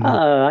 Mm-hmm.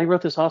 I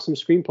wrote this awesome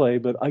screenplay,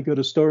 but I got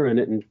a star in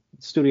it, and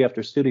studio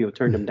after studio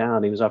turned him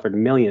down. He was offered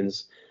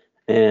millions,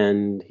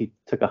 and he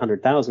took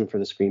 $100,000 for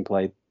the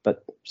screenplay,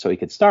 but so he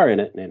could star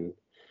in it, and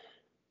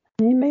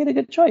he made a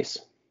good choice.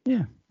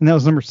 Yeah, and that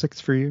was number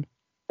 6 for you.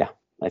 Yeah,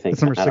 I think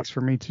that's number 6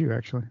 for me too,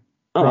 actually.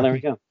 Oh, Rocky. There we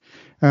go.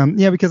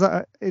 Yeah, because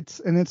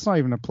it's not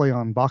even a play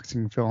on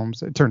boxing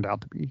films. It turned out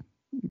to be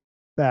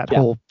that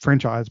whole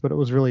franchise, but it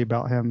was really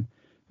about him.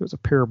 It was a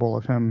parable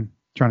of him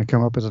trying to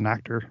come up as an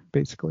actor,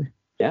 basically.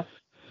 Yeah.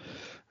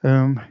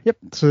 Yep.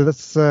 So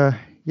that's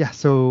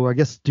So I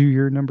guess do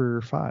your number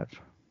 5.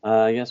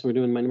 I guess we're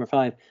doing my number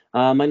 5.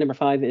 My number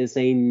 5 is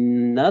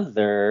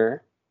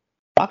another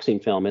boxing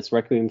film. It's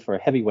Requiem for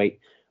a Heavyweight,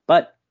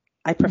 but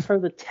I prefer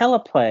the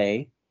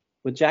teleplay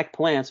with Jack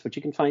Palance, which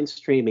you can find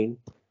streaming.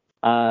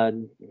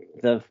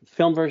 The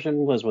film version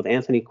was with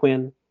Anthony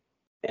Quinn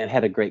and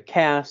had a great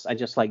cast. I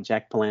just like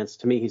Jack Palance.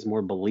 To me, he's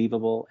more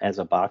believable as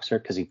a boxer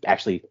because he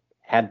actually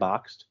had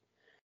boxed,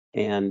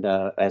 and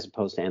as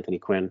opposed to Anthony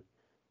Quinn,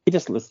 he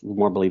just looks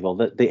more believable.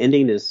 The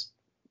ending is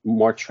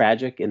more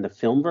tragic in the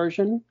film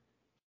version.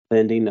 The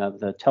ending of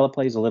the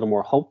teleplay is a little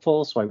more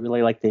hopeful, so I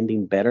really like the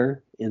ending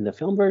better in the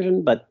film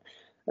version. But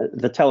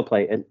the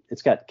teleplay,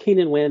 it's got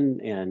Keenan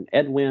Wynn and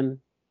Ed Wynn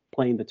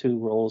playing the two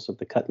roles of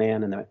the cut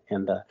man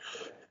and the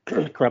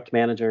corrupt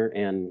manager,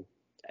 and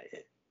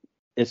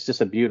it's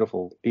just a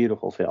beautiful,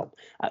 beautiful film.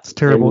 It's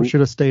terrible. It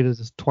should have stayed as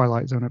a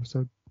Twilight Zone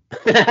episode.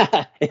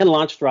 And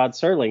launched Rod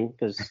Serling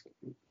because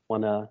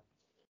won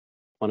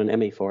an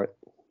Emmy for it.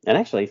 And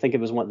actually, I think it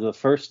was one of the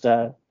first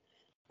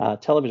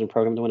television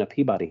program to win a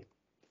Peabody.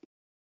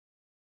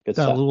 Good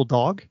that stuff. Little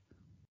dog?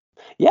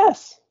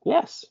 Yes.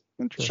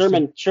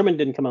 Interesting. Sherman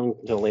didn't come on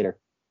until later.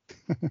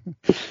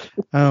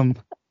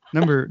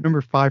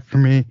 Number 5 for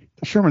me.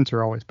 The Shermans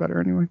are always better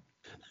anyway.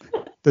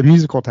 The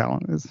musical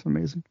talent is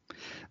amazing.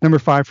 Number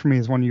 5 for me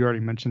is one you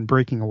already mentioned,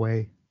 Breaking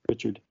Away.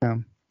 Richard.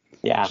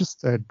 Yeah.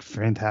 Just a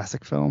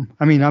fantastic film.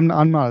 I mean,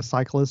 I'm not a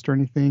cyclist or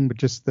anything, but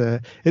just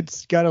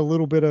it's got a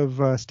little bit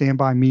of Stand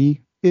By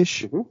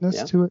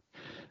Me-ishness to it.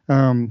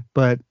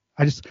 But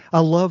I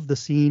love the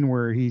scene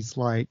where he's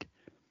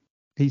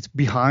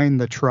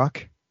behind the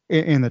truck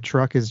and the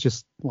truck is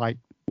just like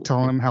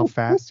telling him how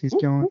fast he's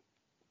going.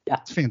 Yeah.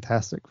 It's a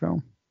fantastic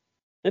film.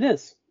 It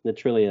is. It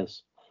truly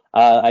is.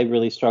 I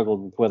really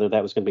struggled with whether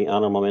that was going to be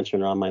honorable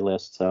mention or on my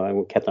list, so I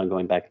kept on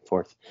going back and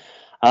forth.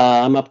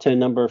 I'm up to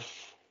number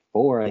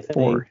 4, I think.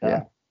 4,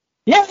 yeah.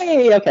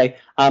 Yay! Okay.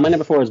 My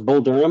number 4 is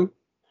Bull Durham.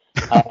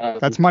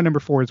 That's my number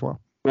 4 as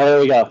well. Well,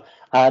 there we go.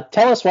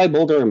 Tell us why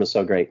Bull Durham is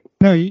so great.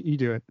 No, you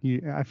do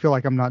it. I feel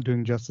like I'm not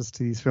doing justice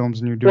to these films,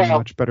 and you're doing a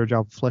much better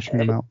job of fleshing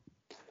them out.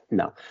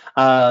 No.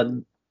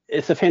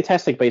 It's a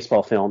fantastic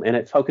baseball film, and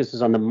it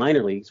focuses on the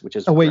minor leagues, which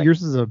is wait,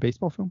 yours is a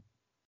baseball film?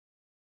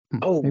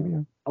 Oh,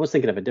 maybe. I was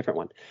thinking of a different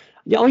one.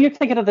 Yeah, you're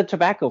thinking of the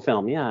tobacco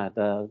film. Yeah,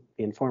 the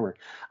Informer.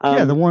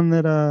 The one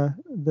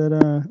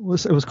that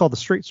was called The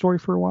Straight Story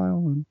for a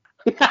while.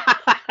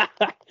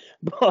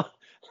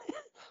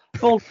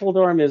 Bull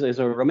Durham is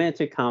a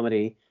romantic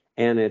comedy,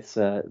 and it's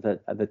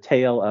the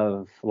tale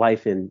of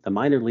life in the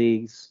minor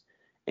leagues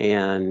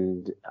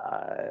and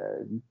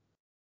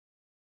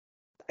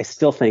I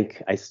still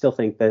think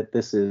that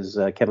this is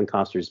Kevin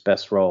Costner's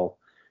best role.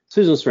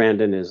 Susan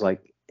Sarandon is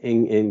like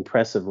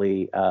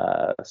impressively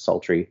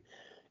sultry,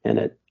 and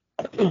it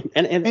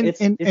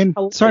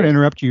it's sorry to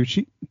interrupt you.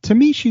 To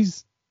me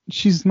she's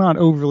not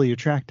overly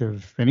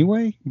attractive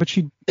anyway, but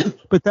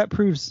that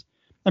proves.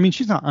 I mean,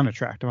 she's not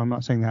unattractive. I'm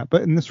not saying that,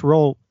 but in this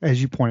role,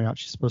 as you pointed out,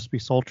 she's supposed to be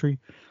sultry.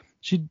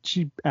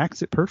 She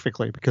acts it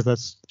perfectly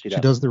because she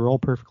does the role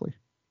perfectly.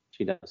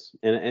 She does,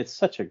 and it's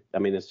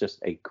it's just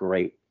a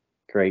great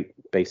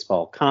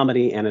baseball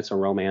comedy, and it's a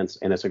romance,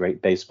 and it's a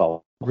great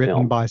baseball written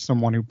film. by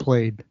someone who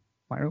played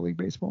minor league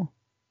baseball.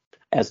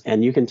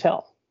 And you can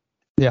tell.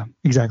 Yeah,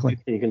 exactly.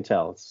 You can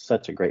tell. It's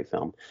such a great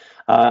film.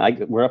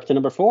 We're up to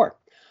number 4.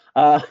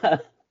 Yeah.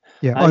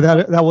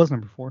 That was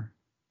number 4.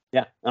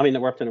 Yeah. I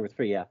mean, we're up to number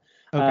 3. Yeah.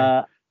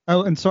 Okay.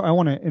 And so I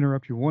want to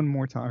interrupt you 1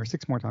 more time or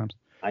 6 more times.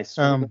 I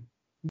swear.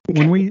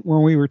 When we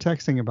were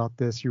texting about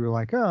this, you were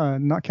like,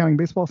 not counting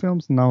baseball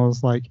films, and I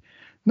was like,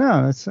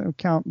 no, let's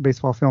count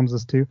baseball films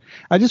as 2.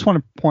 I just want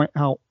to point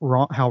out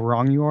how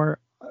wrong you are,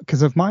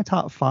 because of my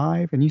top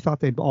 5, and you thought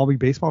they'd all be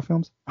baseball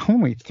films,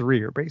 only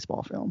 3 are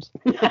baseball films.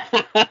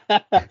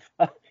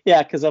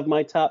 Yeah, because of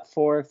my top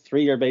 4,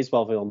 3 are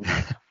baseball films.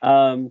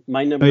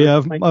 My number.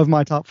 Of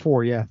my top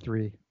 4,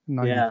 3,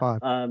 not even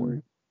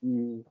 5.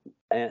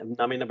 And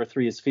I mean, number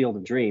 3 is Field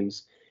of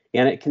Dreams,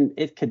 and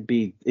it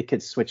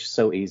could switch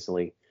so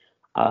easily.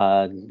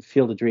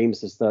 Field of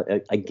Dreams is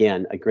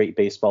again a great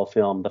baseball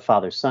film. The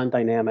father-son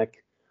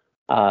dynamic,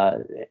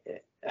 the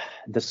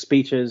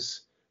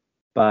speeches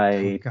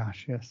by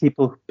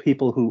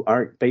people who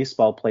aren't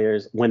baseball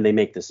players when they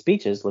make the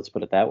speeches. Let's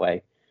put it that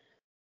way.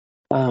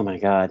 Oh my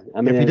God!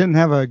 I mean, if you didn't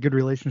have a good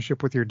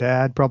relationship with your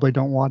dad, probably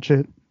don't watch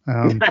it.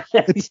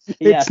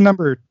 It's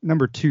number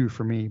 2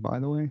 for me, by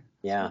the way.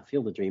 Yeah,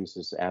 Field of Dreams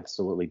is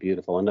absolutely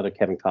beautiful. Another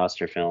Kevin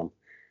Costner film,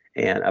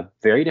 and a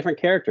very different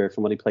character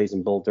from what he plays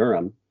in Bull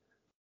Durham.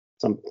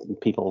 Some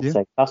people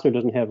say Costner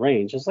doesn't have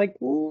range. It's like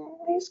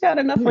he's got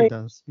enough range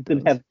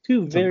to have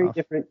 2 very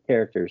different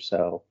characters.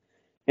 So,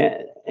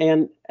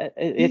 and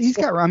he's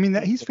got. I mean,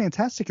 he's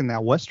fantastic in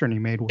that Western he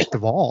made with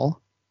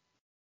Duvall.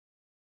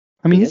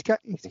 I mean, he's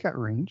got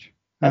range.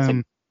 That's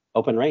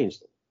open range.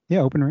 Yeah,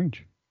 open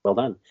range. Well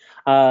done.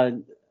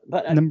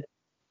 But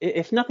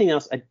if nothing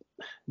else,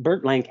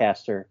 Burt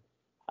Lancaster,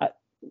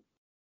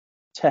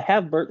 to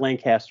have Burt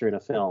Lancaster in a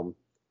film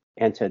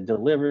and to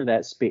deliver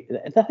that speech,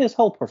 his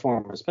whole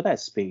performance, but that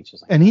speech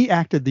is like, and he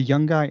acted the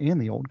young guy and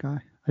the old guy.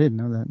 I didn't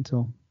know that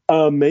until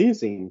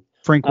amazing.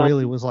 Frank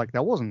Whaley was like,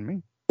 that wasn't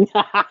me.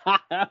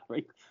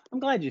 I'm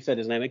glad you said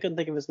his name. I couldn't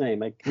think of his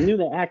name. I knew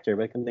the actor,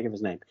 but I couldn't think of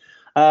his name.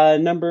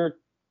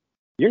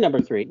 Your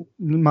number 3.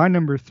 My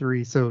number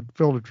 3. So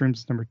Field of Dreams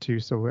is number 2.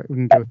 So we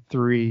can go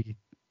 3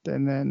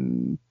 and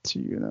then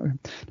 2.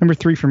 Number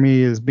 3 for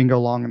me is Bingo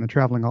Long and the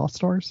Traveling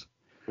All-Stars.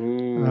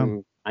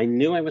 I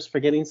knew I was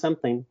forgetting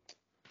something.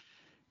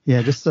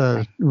 Yeah, just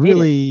a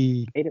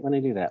really hate it when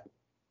I do that.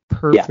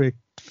 Perfect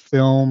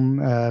film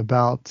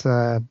about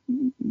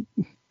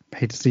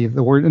hate to see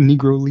the word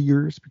Negro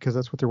Leaguers, because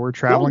that's what they were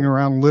traveling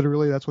around.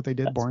 Literally, that's what they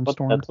did.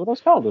 Barnstorm. That's what it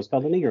was called. It was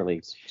called the Negro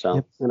Leagues.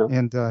 So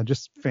and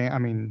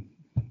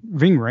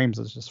Ving Rhames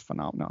is just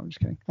phenomenal. I'm just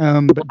kidding.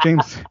 But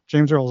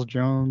James Earl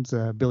Jones,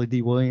 Billy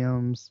D.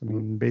 Williams. I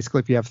mean,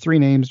 basically, if you have 3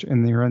 names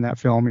and you're in that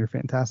film, you're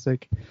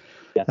fantastic.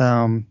 Yes.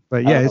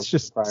 But yeah, it's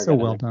just so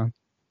well done.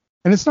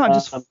 And it's not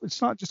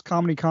just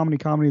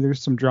comedy.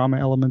 There's some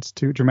dramatic elements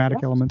to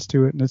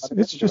it, and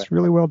it's just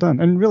really well done.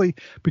 And really,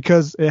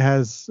 because it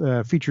has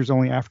features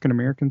only African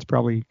Americans,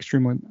 probably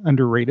extremely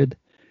underrated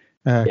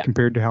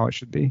compared to how it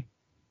should be.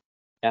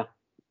 Yeah,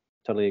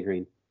 totally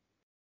agreed.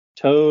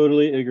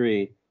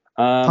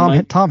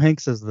 Tom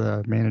Hanks as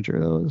the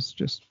manager, though, is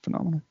just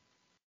phenomenal.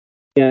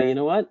 Yeah, you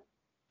know what?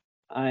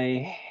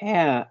 I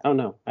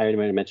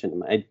already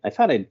mentioned it. I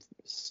thought I'd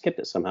skipped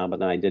it somehow, but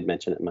then I did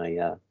mention it in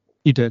my.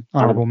 You did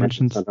honorable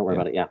mentions. So don't worry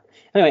about it. Yeah.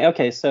 Anyway,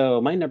 okay. So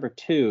my number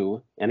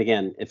 2, and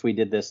again, if we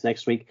did this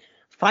next week,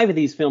 5 of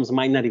these films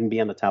might not even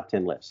be on the top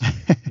 10 list,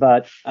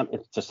 but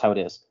it's just how it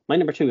is. My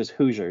number 2 is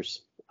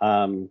Hoosiers.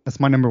 That's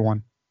my number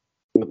 1.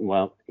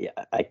 Well, yeah,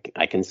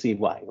 I can see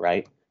why,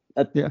 right?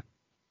 Yeah.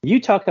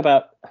 You talk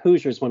about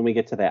Hoosiers when we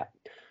get to that.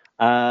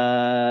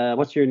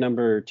 What's your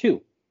number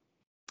 2?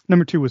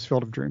 Number 2 was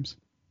Field of Dreams.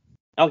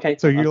 Okay.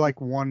 So you're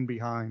like 1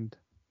 behind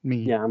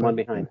me. Yeah, I'm 1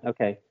 behind.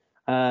 Okay.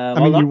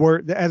 You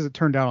were, as it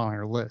turned out on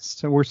our list,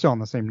 so we're still on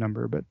the same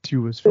number, but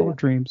 2 was Field of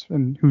Dreams,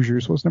 and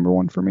Hoosiers was number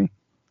 1 for me.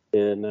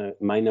 And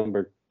my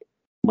number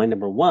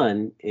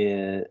 1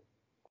 is,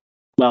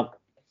 well,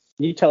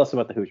 you tell us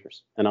about the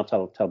Hoosiers, and I'll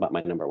tell about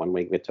my number 1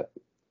 when we get to it.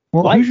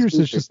 Well, Hoosiers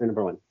is just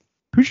number 1.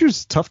 Hoosiers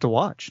is tough to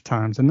watch at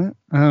times, isn't it?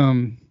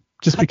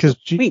 Just because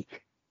Gene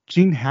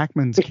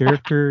Hackman's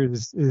character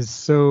is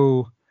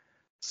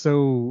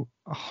so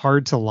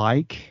hard to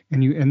like,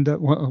 and you end up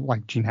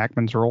like Gene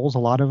Hackman's roles, a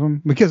lot of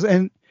them, because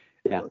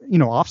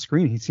off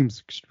screen he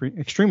seems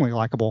extremely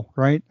likable,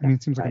 right? I mean,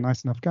 he seems like a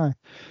nice enough guy,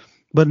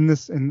 but in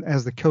this, and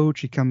as the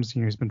coach, he comes,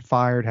 he's been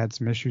fired, had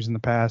some issues in the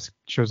past,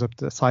 shows up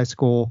to this high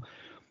school,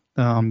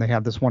 They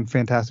have this one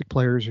fantastic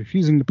player who's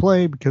refusing to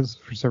play because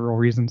for several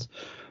reasons.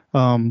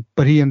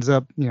 But he ends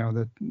up,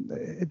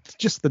 it's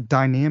just the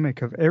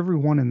dynamic of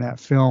everyone in that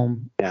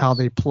film, how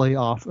they play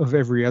off of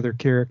every other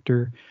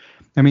character.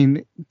 I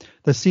mean,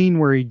 the scene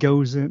where he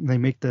goes in, they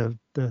make the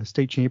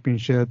state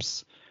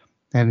championships,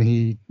 and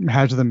he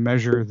has them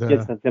measure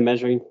the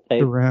measuring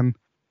tape. The rim,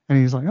 and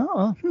he's like,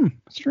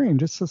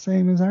 strange, it's the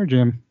same as our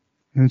gym.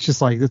 And it's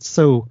just like, it's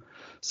so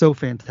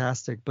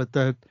fantastic. But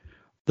the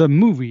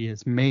movie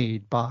is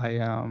made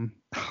by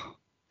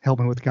help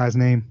me with the guy's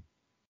name.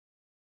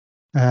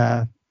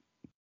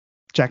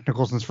 Jack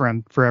Nicholson's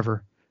friend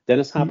forever.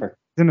 Dennis Hopper.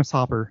 Dennis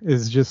Hopper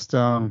is just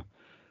a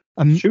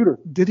shooter.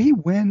 Did he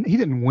win? He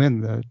didn't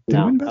win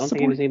No, I don't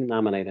think he was even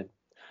nominated.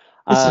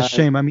 It's a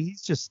shame. I mean,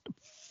 he's just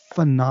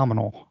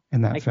phenomenal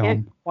in that film. I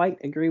can't quite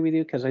agree with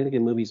you because I think the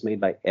movie's made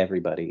by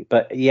everybody.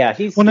 But yeah,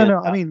 he's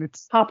no. I mean,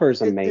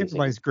 Hopper's amazing.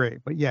 Everybody's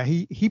great, but yeah,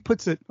 he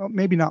puts it,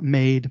 maybe not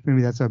made.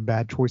 Maybe that's a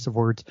bad choice of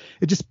words.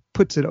 It just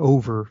puts it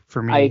over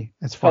for me. I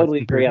as far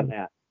totally as agree on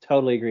that.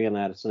 Totally agree on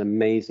that. It's an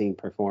amazing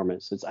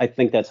performance. I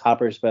think that's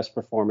Hopper's best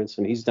performance,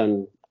 and he's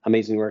done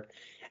amazing work.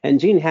 And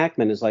Gene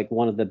Hackman is like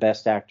one of the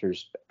best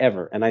actors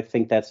ever, and I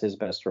think that's his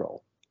best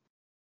role.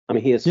 I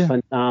mean, he is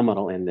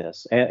phenomenal in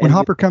this. When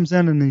Hopper comes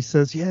in and he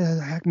says,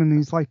 Hackman,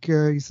 he's like,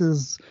 he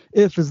says,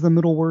 if is the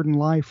middle word in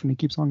life, and he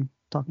keeps on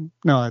talking.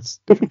 No, that's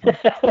different.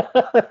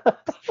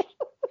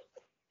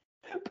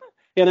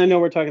 And I know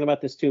we're talking about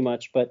this too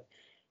much, but,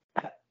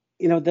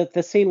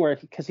 the scene where,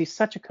 because he's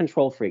such a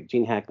control freak,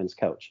 Gene Hackman's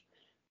coach.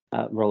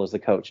 Role as the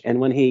coach,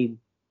 and when he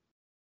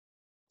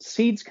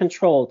cedes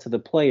control to the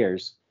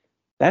players,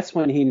 that's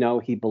when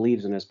he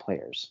believes in his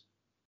players.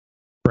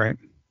 Right,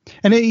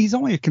 and he's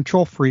only a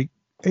control freak,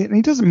 and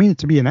he doesn't mean it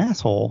to be an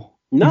asshole.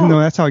 No, even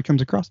though that's how he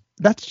comes across.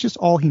 That's just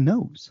all he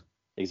knows.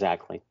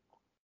 Exactly,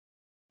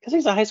 because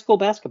he's a high school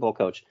basketball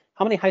coach.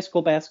 How many high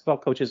school basketball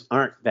coaches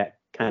aren't that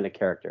kind of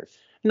character?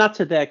 Not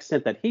to the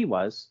extent that he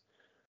was,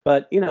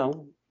 but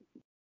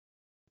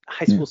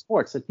high school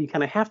sports, that you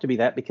kind of have to be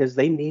that because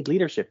they need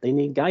leadership, they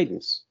need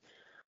guidance.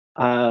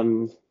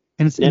 And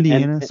it's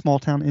Indiana, small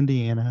town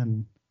Indiana,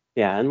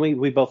 and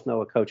we both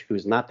know a coach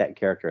who's not that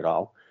character at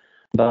all,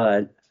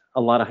 but a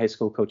lot of high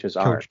school coaches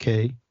are. Coach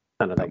K,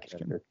 kind of that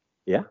character.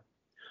 Yeah.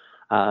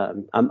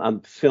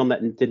 A film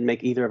that didn't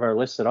make either of our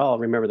lists at all.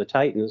 Remember the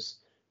Titans.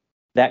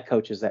 That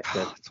coach is that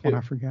good. That's what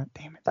I forgot.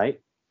 Damn it.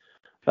 Right.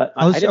 But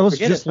I was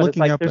just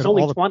looking up. There's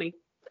only 20.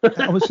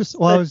 I was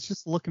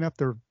just looking up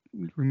the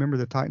Remember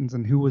the Titans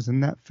and who was in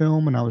that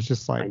film, and I was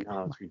just like, I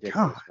know, it's ridiculous,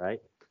 God. Right?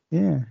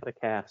 Yeah. What a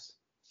cast.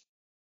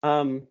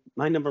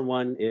 My number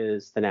one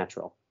is The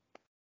Natural.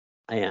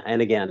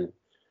 And again,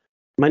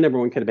 my number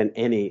one could have been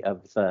any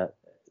of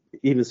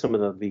even some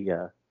of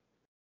the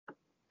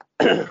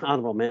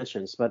honorable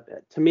mentions,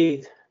 but to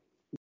me,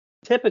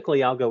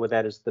 typically I'll go with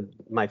that as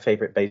my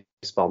favorite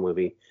baseball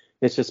movie.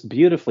 It's just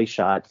beautifully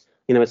shot.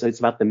 It's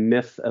about the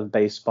myth of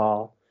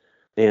baseball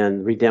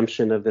and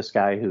redemption of this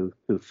guy who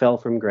fell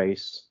from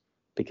grace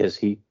because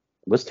he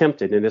was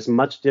tempted, and it's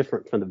much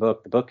different from the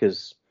book. The book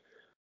is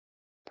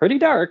pretty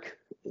dark,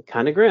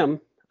 kind of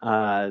grim.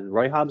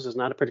 Roy Hobbs is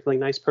not a particularly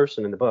nice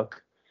person in the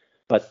book,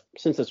 but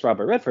since it's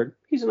Robert Redford,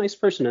 he's a nice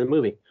person in the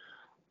movie.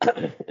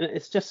 And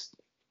it's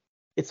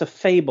a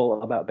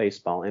fable about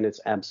baseball, and it's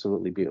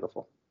absolutely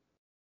beautiful.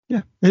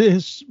 Yeah, it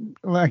is.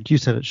 Like you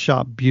said, it's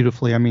shot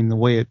beautifully. I mean, the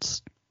way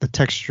the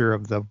texture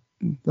of the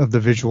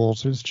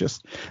visuals is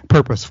just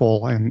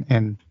purposeful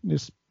and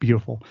just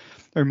beautiful.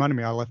 It reminded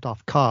me, I left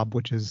off Cobb,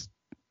 which is,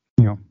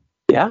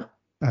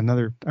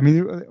 another. I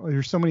mean,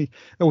 there's so many.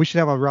 We should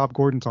have a Rob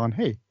Gordon's on.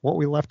 Hey, what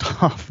we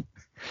left off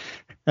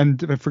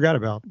and I forgot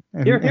about.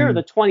 Here are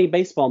the 20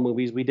 baseball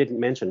movies we didn't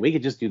mention. We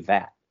could just do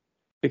that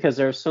because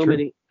there are so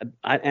many,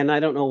 and I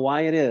don't know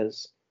why it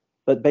is,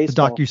 but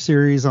baseball. The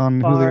docuseries on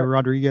Julio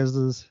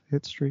Rodriguez's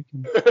hit streak.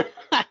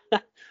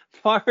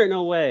 Far and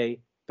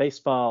away,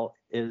 baseball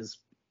is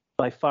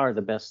by far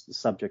the best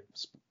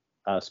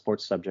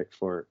sports subject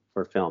for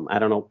film. I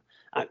don't know.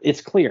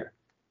 It's clear.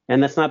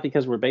 And that's not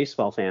because we're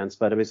baseball fans,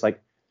 but it was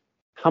like,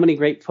 how many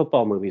great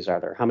football movies are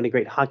there? How many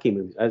great hockey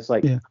movies? It's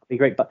like, there's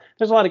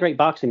a lot of great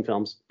boxing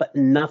films, but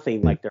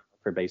nothing like there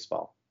for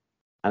baseball.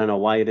 I don't know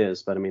why it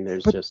is, but I mean,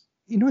 it's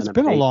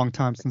been a long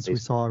time since we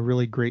saw a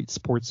really great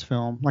sports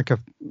film, like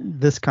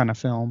this kind of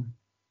film.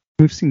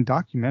 We've seen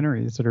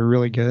documentaries that are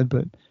really good,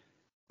 but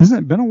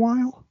hasn't it been a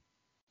while?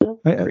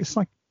 It's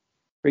like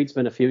Creed's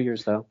been a few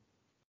years though.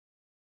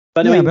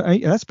 But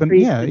that's been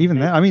even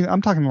that. I mean,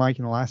 I'm talking like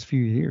in the last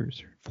few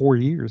years, 4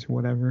 years or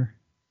whatever.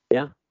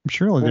 Yeah, I'm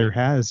sure there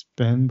has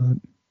been, but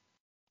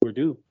we're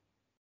due.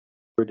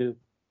 I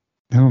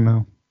don't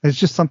know. It's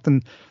just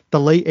something. The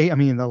late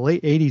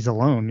 80s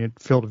alone,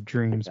 Field of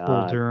Dreams,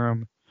 Bull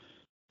Durham,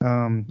 the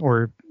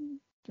 80s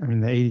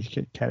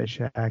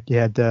Caddyshack. You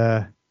had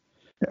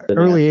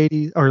early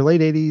 80s or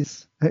late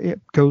 80s.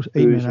 Ghost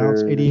 8 Man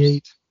Outs,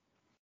 88.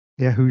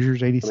 Yeah,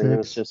 Hoosiers 86. I mean,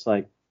 it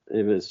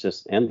was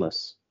just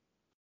endless.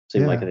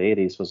 Seemed like the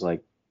 80s was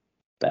like,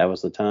 that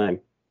was the time.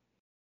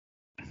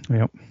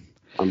 Yep.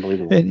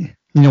 Unbelievable.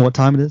 You know what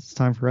time it is? It's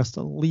time for us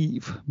to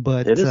leave.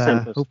 But It is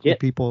time for us to hopefully get.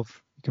 people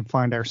can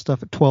find our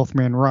stuff at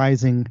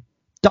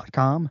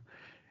 12thmanrising.com.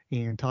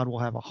 And Todd will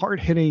have a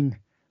hard-hitting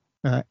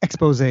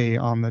expose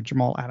on the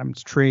Jamal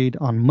Adams trade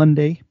on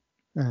Monday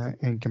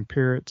and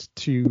compare it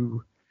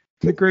to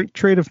the great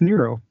trade of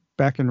Nero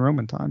back in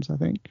Roman times, I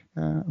think.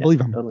 I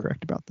believe I'm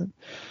correct about that.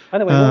 By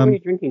the way, what were you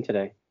drinking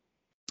today?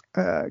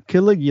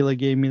 Caligula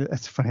gave me,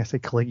 that's funny, I say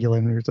Caligula,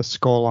 and there's a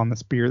skull on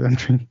this beer that I'm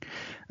drinking.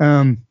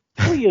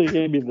 You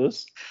gave me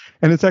this.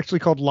 And it's actually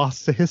called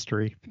Lost to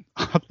History,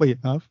 oddly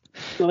enough.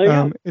 Well, there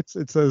you go. It's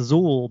a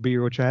Zool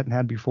beer, which I hadn't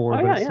had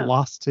before, but it's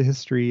Lost to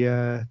History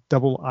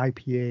double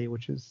IPA,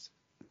 which is,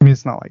 I mean,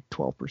 it's not like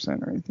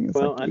 12% or anything. It's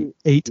like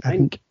 8, I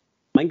think.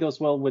 Mine goes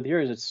well with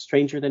yours. It's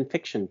Stranger Than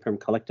Fiction from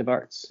Collective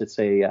Arts. It's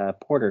a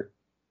porter.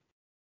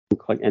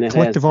 And it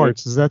Collective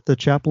Arts, is that the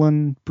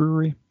Chaplin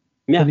brewery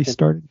that he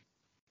started?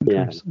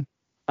 Yeah.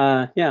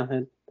 That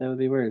would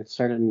be weird. It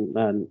started in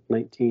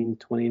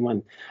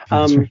 1921.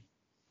 Right.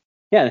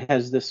 Yeah, it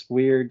has this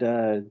weird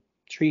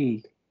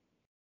tree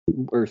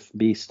earth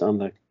beast on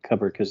the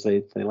cover because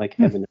they like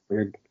having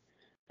weird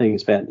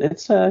things. But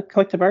it's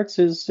Collective Arts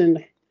is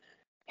in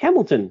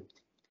Hamilton,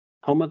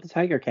 home of the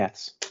Tiger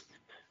Cats.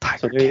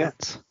 Tiger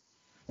Cats.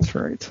 That's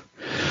right.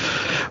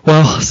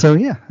 Well, so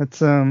yeah, it's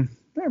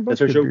both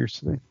good beers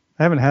today.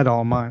 I haven't had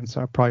all mine,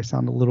 so I probably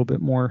sound a little bit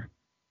more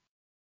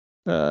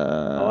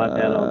I've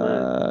had all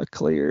that.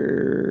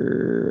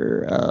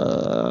 Clear.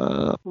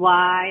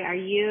 Why are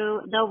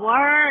you the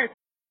worst?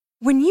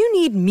 When you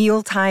need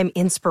mealtime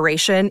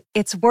inspiration,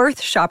 it's worth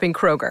shopping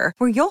Kroger,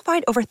 where you'll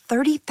find over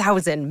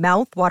 30,000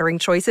 mouth-watering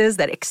choices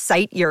that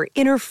excite your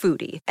inner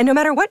foodie. And no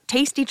matter what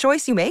tasty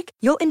choice you make,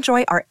 you'll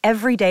enjoy our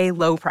everyday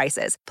low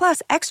prices,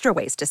 plus extra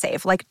ways to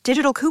save, like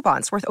digital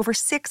coupons worth over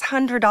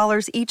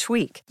 $600 each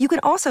week. You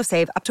can also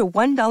save up to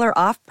 $1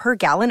 off per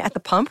gallon at the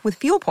pump with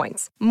fuel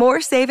points.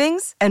 More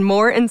savings and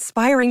more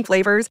inspiring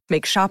flavors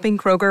make shopping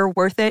Kroger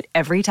worth it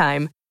every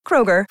time.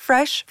 Kroger,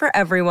 fresh for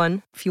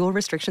everyone. Fuel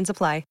restrictions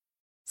apply.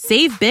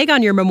 Save big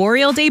on your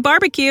Memorial Day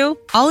barbecue,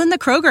 all in the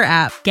Kroger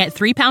app. Get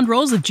 3-pound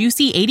rolls of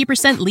juicy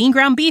 80% lean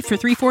ground beef for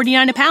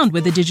 $3.49 a pound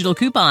with a digital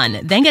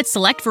coupon. Then get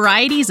select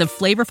varieties of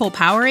flavorful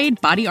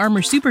Powerade, Body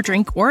Armor Super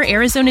Drink, or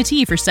Arizona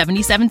tea for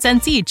 77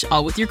 cents each,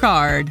 all with your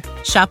card.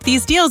 Shop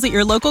these deals at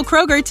your local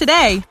Kroger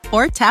today,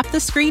 or tap the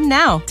screen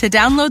now to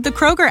download the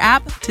Kroger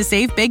app to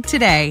save big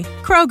today.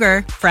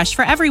 Kroger, fresh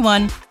for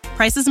everyone.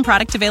 Prices and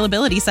product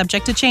availability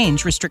subject to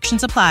change.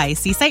 Restrictions apply.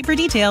 See site for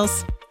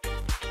details.